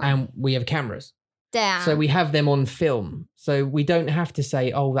and we have cameras. 对啊 So we have them on film. So we don't have to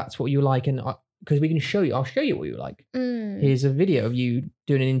say, oh, that's what you like. And because we can show you, I'll show you what you like. Here's a video of you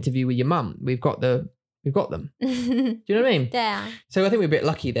doing an interview with your mum. We've got them. Do you know what I mean? 对啊 So I think we're a bit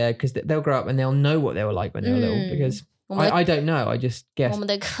lucky there because they'll grow up and they'll know what they were like when they were little because I don't know. I just guess. 我们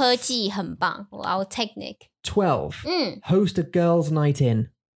的科技很棒 Our technique 12. Host a girls' night in.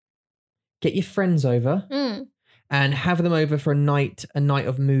 Get your friends over and have them over for a night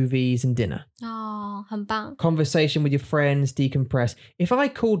of movies and dinner. 哦很棒 Conversation with your friends, decompress. If I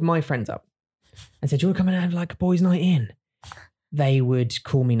called my friends up and said, do you want to come and have like a boys' night in? They would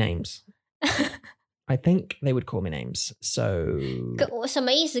call me names. I think they would call me names. So 什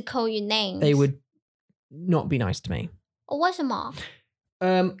么意思 call you names? they would not be nice to me. 为什么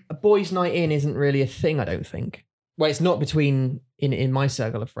A boys' night in isn't really a thing, I don't think. Well, it's not between in my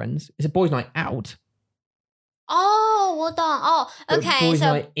circle of friends. It's a boys' night out. 哦我懂 But okay boys' so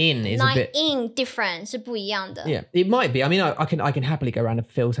night in is a night bit. in different 是不一样的 Yeah, it might be. I mean, I can happily go around to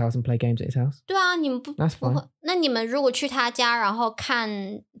Phil's house and play games at his house. 对啊你们不 That's 不会 fine. 那你们如果去他家然后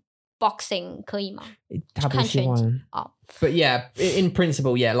看 boxing 可以吗 Happily see 看拳击 one. 哦 But yeah, in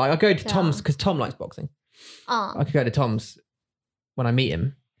principle, yeah. Like I go to Yeah. Tom's because Tom likes boxing. I could go to Tom's when I meet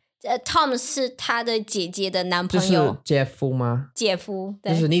him. Tom 是他的姐姐的男这是朋友姐夫吗？姐夫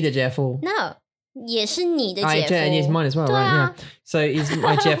对这是你的姐夫。 No 也是你的 I 姐夫 and he's mine as well, 对 right? 啊 Yeah. So he's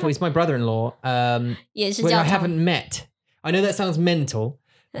my Jeff. He's my brother-in-law. 也是 Which 叫 I 他 haven't met. I know that sounds mental,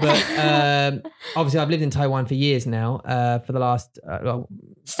 but obviously I've lived in Taiwan for years now. For the last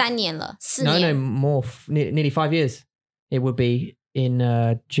 3年了4 no, 年 more, nearly 5 years. It would be in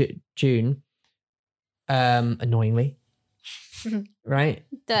June. Annoyingly, right?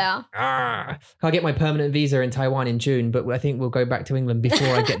 对啊 I'll get my permanent visa in Taiwan in June, but I think we'll go back to England before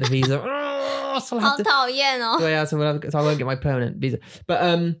I get the visa. So I'll 好 have to, 讨厌哦 yeah, so I won't get my permanent visa. But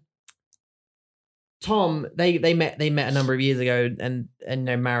Tom, they met a number of years ago, and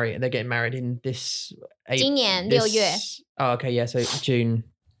they're married. They're getting married in this. 今年6月 Oh, okay, yeah. So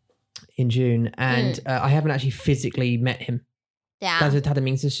in June, and I haven't actually physically met him. 对啊但是他的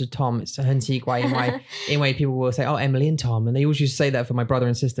名字是 Tom. It's 很奇怪，因为 people will say, oh, Emily and Tom, and they always used to say that for my brother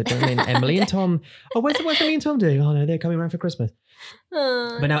and sister. Don't they? Emily and Tom. Oh, what's Emily and Tom doing? Oh no, they're coming around for Christmas.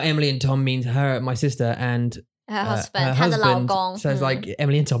 But now Emily and Tom means her, my sister, and her husband her 她的老 husband. 公 So it's like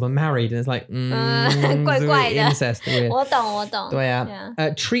Emily and Tom are married, and it's like 怪怪的 incest. Weird. 我懂对啊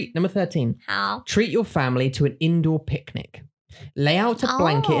treat number 13. 好 Treat your family to an indoor picnic. Lay out a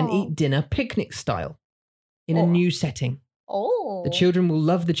blanket and eat dinner picnic style in a new setting. 哦 The children will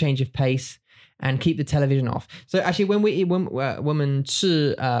love the change of pace and keep the television off. So actually, when我们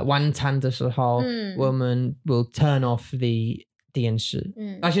吃晚餐的时候，我们 will turn off the 电视。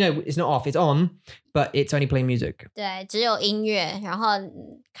Actually, no, it's not off. It's on, but it's only playing music. 对只有音乐然后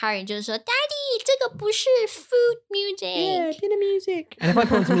Carrie 就是说 Daddy 这个不是 food music dinner music. And if I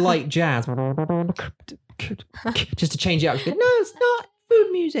put on some light jazz, just to change it up, she'll go, no, it's not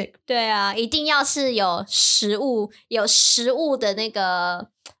food music. 对啊一定要是有食物的那个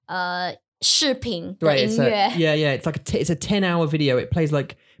视频的 Right, 音乐 yeah. It's like it's a 10-hour video. It plays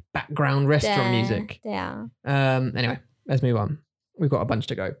like background restaurant music. 对啊 Anyway, let's move on. We've got a bunch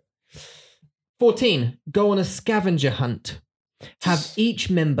to go. 14. Go on a scavenger hunt. Have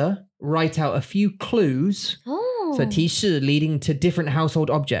each member write out a few clues. 哦 So 提示 leading to different household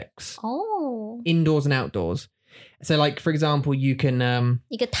objects, 哦 indoors and outdoors. So like, for example, you can...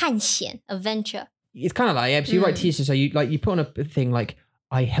 一个探险 adventure it's kind of like, yeah, so you write 提示, so you put on a thing like,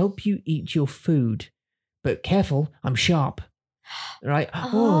 I help you eat your food, but careful, I'm sharp. Right?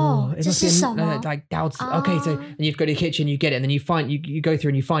 Oh, it must be 这是什么？ like Dow's. Okay, so and you've got to the kitchen, you get it, and then you find you go through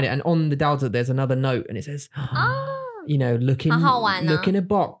and you find it, and on the Dow's there's another note, and it says, you know, look in a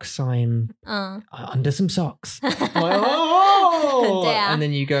box. I'm under some socks. I'm like, oh, 对啊 and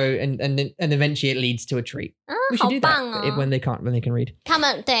then you go and eventually it leads to a treat. We should do 好棒 that 哦 when they can read.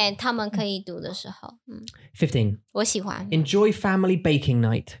 他们可以读的时候 15. 我喜欢 Enjoy family baking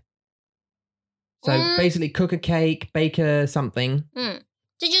night. So basically cook a cake, bake a something.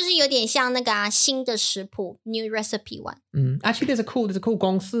 这就是有点像那个新的食谱 new recipe one Actually, there's a cool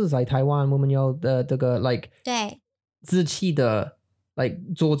公司在台湾，我们有的这个 like 对自器的 like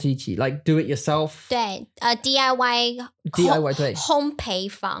做机器 like do it yourself. 对DIY 对烘焙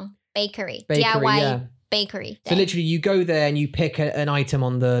坊 bakery Bakery, DIY yeah. bakery So 对 literally you go there and you pick an item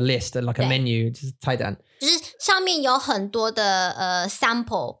on the list, like a 对 menu, 就是菜单。就是上面有很多的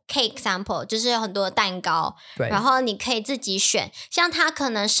sample cake sample 就是有很多的蛋糕对然后你可以自己选像它可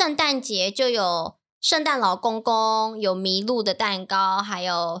能圣诞节就有圣诞老公公，有麋鹿的蛋糕，还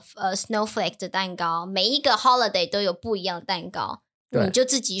有snowflake 的蛋糕，每一个 holiday 都有不一样的蛋糕，你就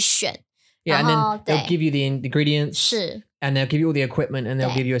自己选。Yeah, and then they'll give you the ingredients. 是。And they'll give you all the equipment and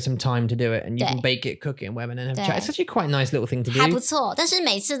they'll give you some time to do it. And you can bake it, cook it, and whatever. And then have a chat. It's actually quite a nice little thing to do. 还不错，但是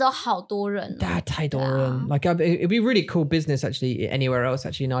每次都好多人。太多人。Like, it'd be really cool business, actually, anywhere else.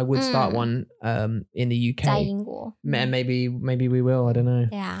 Actually, I would start one in the UK. 在英国。And maybe we will. I don't know.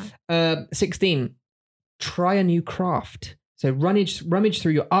 Yeah. 16, try a new craft. So rummage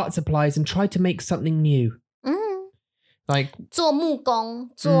through your art supplies and try to make something new. Like 做木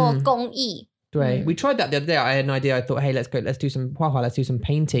工，做工艺。对, we tried that the other day. I had an idea. I thought, hey, let's do some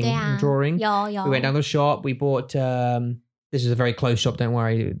painting and drawing. 有 We went down the shop. We bought, this is a very close shop. Don't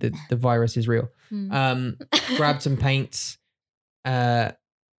worry. The virus is real. Grabbed some paints,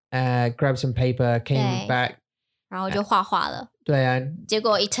 grabbed some paper, came back. 然后就画画了。对啊。结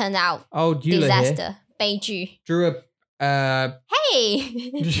果it turned out disaster, 悲剧。Drew Hey,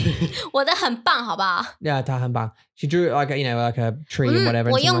 我的很棒，好不好？ Yeah, 她很棒。She drew like a tree and whatever.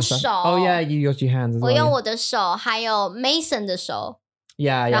 我用手。Oh yeah, you used your hands as well. 我用我的手，还有 Mason 的手。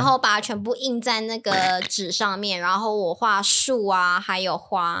Yeah. 然后把它全部印在那个纸上面，然后我画树啊，还有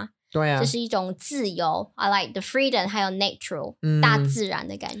花。对啊。这是一种自由。I like the freedom, 还有 natural, 大自然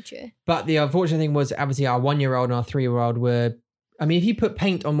的感觉。But the unfortunate thing was, obviously, our 1-year-old and our 3-year-old were. I mean, if you put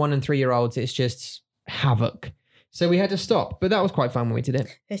paint on 1 and 3-year-olds, it's just havoc. So we had to stop, but that was quite fun when we did it.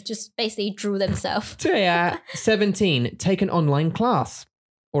 It's just basically drew themselves. 对啊。17, take an online class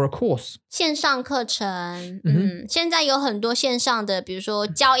or a course. 线上课程，现在有很多线上的，比如说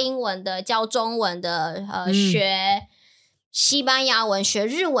教英文的、教中文的，学西班牙文、学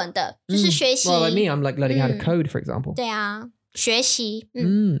日文的，就是学习。Well, like me, I'm like learning how to code, for example. 对啊，学习。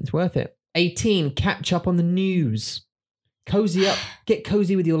It's worth it. 18, catch up on the news. Cozy up, get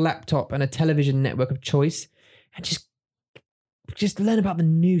cozy with your laptop and a television network of choice. And just learn about the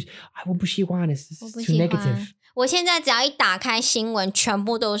news. 我不喜欢 it's too negative. 我现在只要一打开新闻，全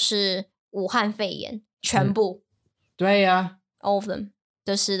部都是武汉肺炎，全部。对啊。All of them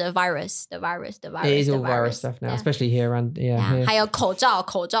都是 the virus. It is all virus stuff now, especially here around here. 还有口罩，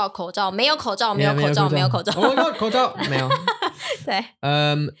没有口罩。Oh my god, 口罩没有。对。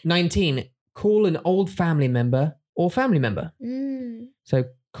19, call an old family member or family member. So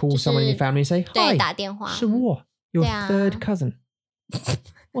call someone in your family and say, hi. 对，打电话。是我 your third cousin.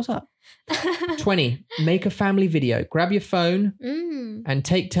 What's up? 20, make a family video. Grab your phone and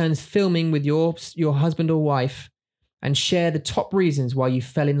take turns filming with your husband or wife and share the top reasons why you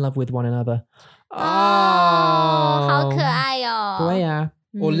fell in love with one another. 好可爱哦。对啊。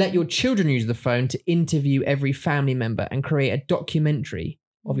Or let your children use the phone to interview every family member and create a documentary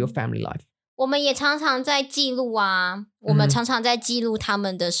of your family life. 我们也常常在记录啊，我们常常在记录他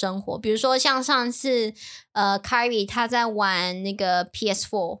们的生活，比如说像上次Kyrie 他在玩那个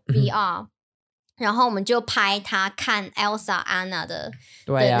PS4 VR，然后我们就拍他看 Elsa Anna 的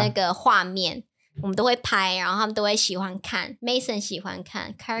那个画面，我们都会拍，然后他们都会喜欢看 ，Mason 喜欢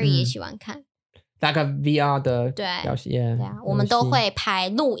看 ，Kyrie 也喜欢看。那个 VR 的对表现，对啊，我们都会拍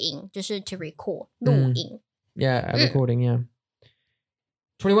录影，就是 to record 录影。Yeah, recording. Yeah.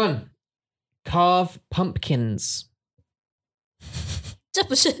 21. Carve pumpkins. 这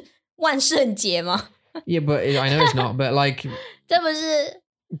不是万圣节吗？ Yeah, but I know it's not. But like, 这不是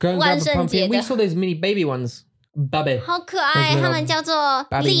go and grab a pumpkin. We saw those mini baby ones. Baby. 好可爱，他们叫做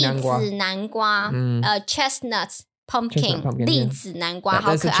栗子南瓜。chestnuts pumpkin 栗子南瓜，好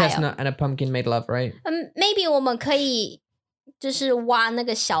可爱哦。There's a chestnut and a pumpkin made love, right? Maybe 我们可以就是挖那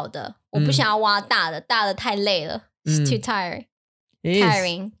个小的，我不想要挖大的，大的太累了。It's too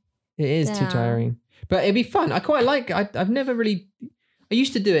tiring. It is too tiring. But it'd be fun. I quite like it. I've never really... I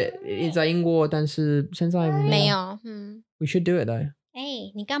used to do it 在英国，但是现在没有。We should do it though.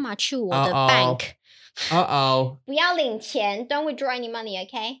 你干嘛去我的 bank? Uh-oh. 不要领钱. Don't withdraw any money,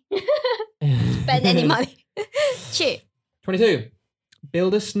 okay? Spend any money. 去。22.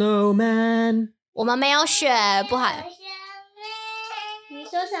 Build a snowman. 我们没有选，不好。你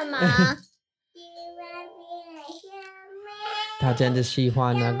说什么？他真的喜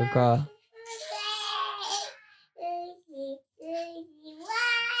欢那个歌。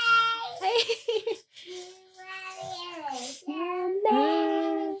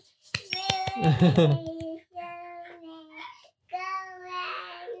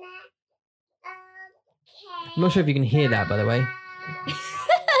I'm not sure if you can hear that, by the way.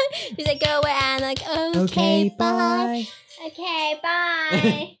 You said go away and like, okay, bye. Okay,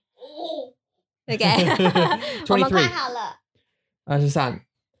 bye. Okay. 我们快好了。23.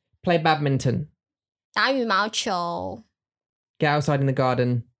 Play badminton. 打羽毛球。 Get outside in the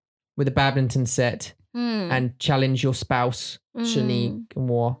garden. with a badminton set and challenge your spouse. 是你跟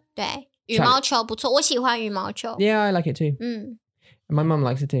我。对，羽毛球不错，我喜欢羽毛球。Yeah, I like it too. My mum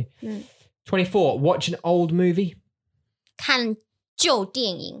likes it too. 24, watch an old movie. 看旧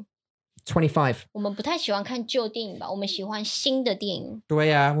电影。25. 我们不太喜欢看旧电影吧，我们喜欢新的电影。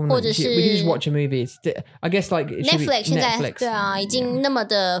对啊，或者是 we can just watch a movie. I guess like Netflix 现在对啊，已经那么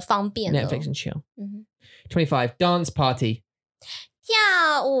的方便了。Netflix and chill. 25, dance party.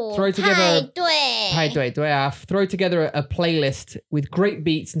 跳舞 Throw together 派对对啊 Throw together a playlist with great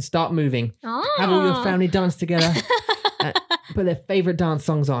beats and start moving. Have all your family dance together. Put their favorite dance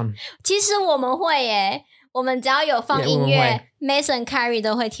songs on. 其实我们会耶，我们只要有放音乐 Mason Carey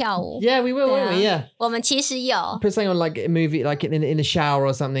都会跳舞。Yeah, we will, won't we? Yeah. 我们其实有 Put something on like a movie, like in the shower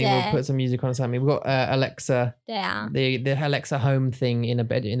or something. We'll put some music on or something. We've got Alexa. 对啊 The Alexa home thing in the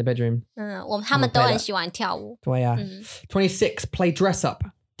bedroom. 他们都很喜欢跳舞。对啊 26, play dress up.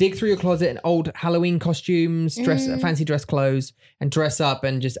 Dig through your closet in old Halloween costumes, fancy dress clothes, and dress up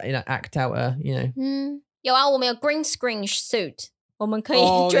and just act out有啊，我们有 green screen suit， 我们可以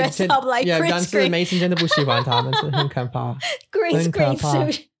dress up like green screen。 但是 Mason 真的不喜欢他们，是很可怕。green screen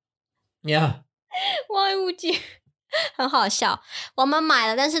suit， Yeah， Why would you？ 很好笑，我们买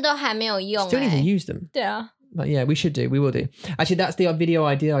了，但是都还没有用。Still need to use them。 对啊。But yeah, we should do. We will do. Actually, that's the video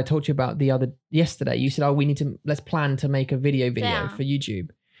idea I told you about yesterday. You said, "Oh, let's plan to make a video for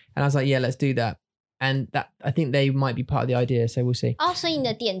YouTube," and I was like, "Yeah, let's do that." And that I think they might be part of the idea, so we'll see. 所以你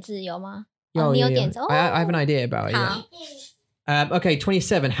的点子有吗？ Oh, 你有点子 I have an idea about it. Yeah. Okay,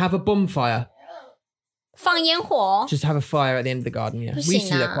 27. Have a bonfire. 放烟火 Just have a fire at the end of the garden. Yeah, we see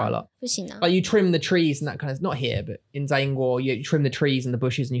that quite a lot. 不行啊 Like you trim the trees and that kind of. Not here, but in Zaingguo, you trim the trees and the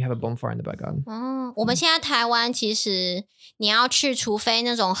bushes and you have a bonfire in the back garden. 我们现在台湾其实你要去，除非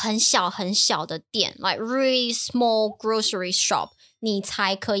那种很小很小的店 ，like really small grocery shop， 你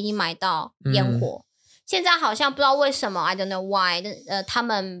才可以买到烟火。现在好像不知道为什么 ，I don't know why， 他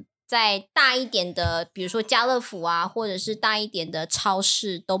们在大一点的，比如说家乐福啊，或者是大一点的超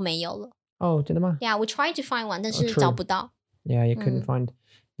市都没有了。Oh, 真的吗？ Yeah, we tried to find one， 但是找不到。Yeah, you couldn't find.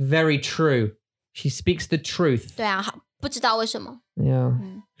 Very true. She speaks the truth. 对啊，不知道为什么。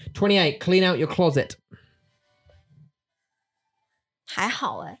Yeah. 28. Clean out your closet. 还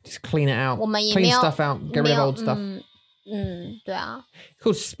好Just clean it out. 我们也没 Clean 有 stuff out. Get rid of old stuff. 对啊。It's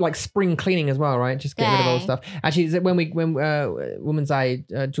called like spring cleaning as well, right? Just get rid of old stuff. Actually, when women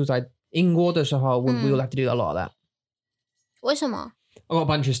住在英国的时候 we will have to do a lot of that. 为什么？ I've got a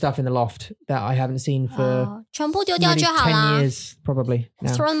bunch of stuff in the loft that I haven't seen for 全部丢掉就好啦 10 years, probably.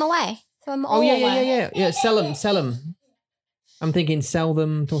 Now. Throw them away. Throw them all Oh, away. yeah. Sell them. I'm thinking sell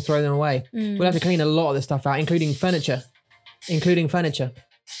them or throw them away. We'll have to clean a lot of the stuff out, including furniture.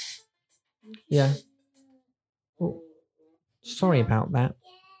 Yeah. Oh, sorry about that.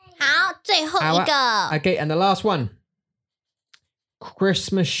 好，最后一个。 Okay, and the last one.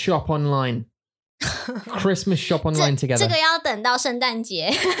 Christmas shop online. Christmas shop online together. 这个要等到圣诞节。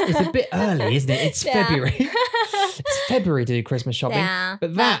 It's a bit early, isn't it? It's February. It's February to do Christmas shopping.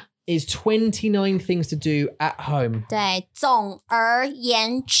 But that is 29 things to do at home. 对，总而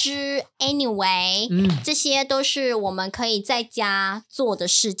言之 ，anyway，这些都是我们可以在家做的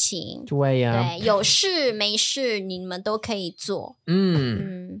事情。对啊，对，有事没事你们都可以做。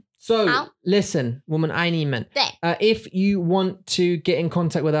So, listen, 我们爱你们。对。If you want to get in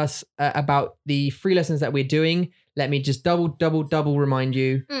contact with us about the free lessons that we're doing, let me just double remind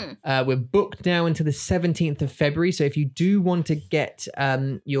you. We're booked now until the 17th of February. So if you do want to get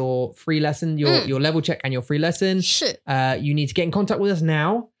your free lesson, your level check and your free lesson, 是 you need to get in contact with us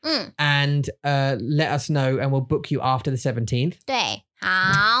now and let us know and we'll book you after the 17th. 对，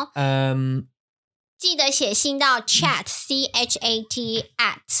好。记得写信到 chat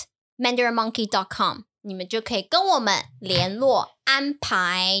 @mandarinmonkey.com， 你们就可以跟我们联络安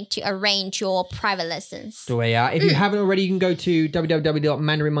排 to arrange your private lessons. 对啊 If you haven't already, you can go to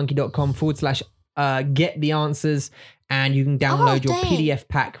www.mandarinmonkey.com/get the answers and you can download your PDF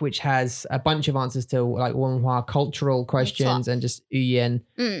pack which has a bunch of answers to like 文化 cultural questions and just 语言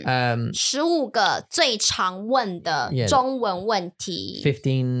15个最常问的中文问题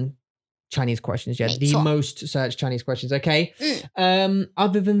 15 Chinese questions, the most searched Chinese questions. Okay.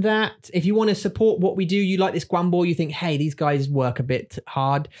 Other than that, if you want to support what we do, you like this Guanbo, you think, hey, these guys work a bit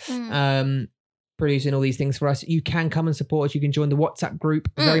hard, producing all these things for us. You can come and support us. You can join the WhatsApp group,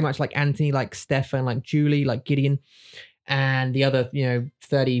 very much like Anthony, like Stefan, like Julie, like Gideon, and the other,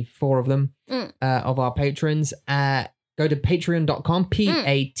 34 of them of our patrons. Go to patreon.com,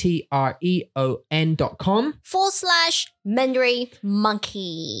 patreon.com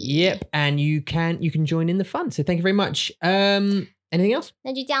 /MandarinMonkey. Yep, and you can join in the fun. So thank you very much. Anything else?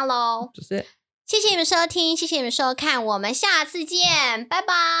 那就这样咯。That's it. 谢谢你们收听，谢谢你们收看，我们下次见，拜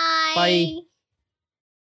拜。Bye.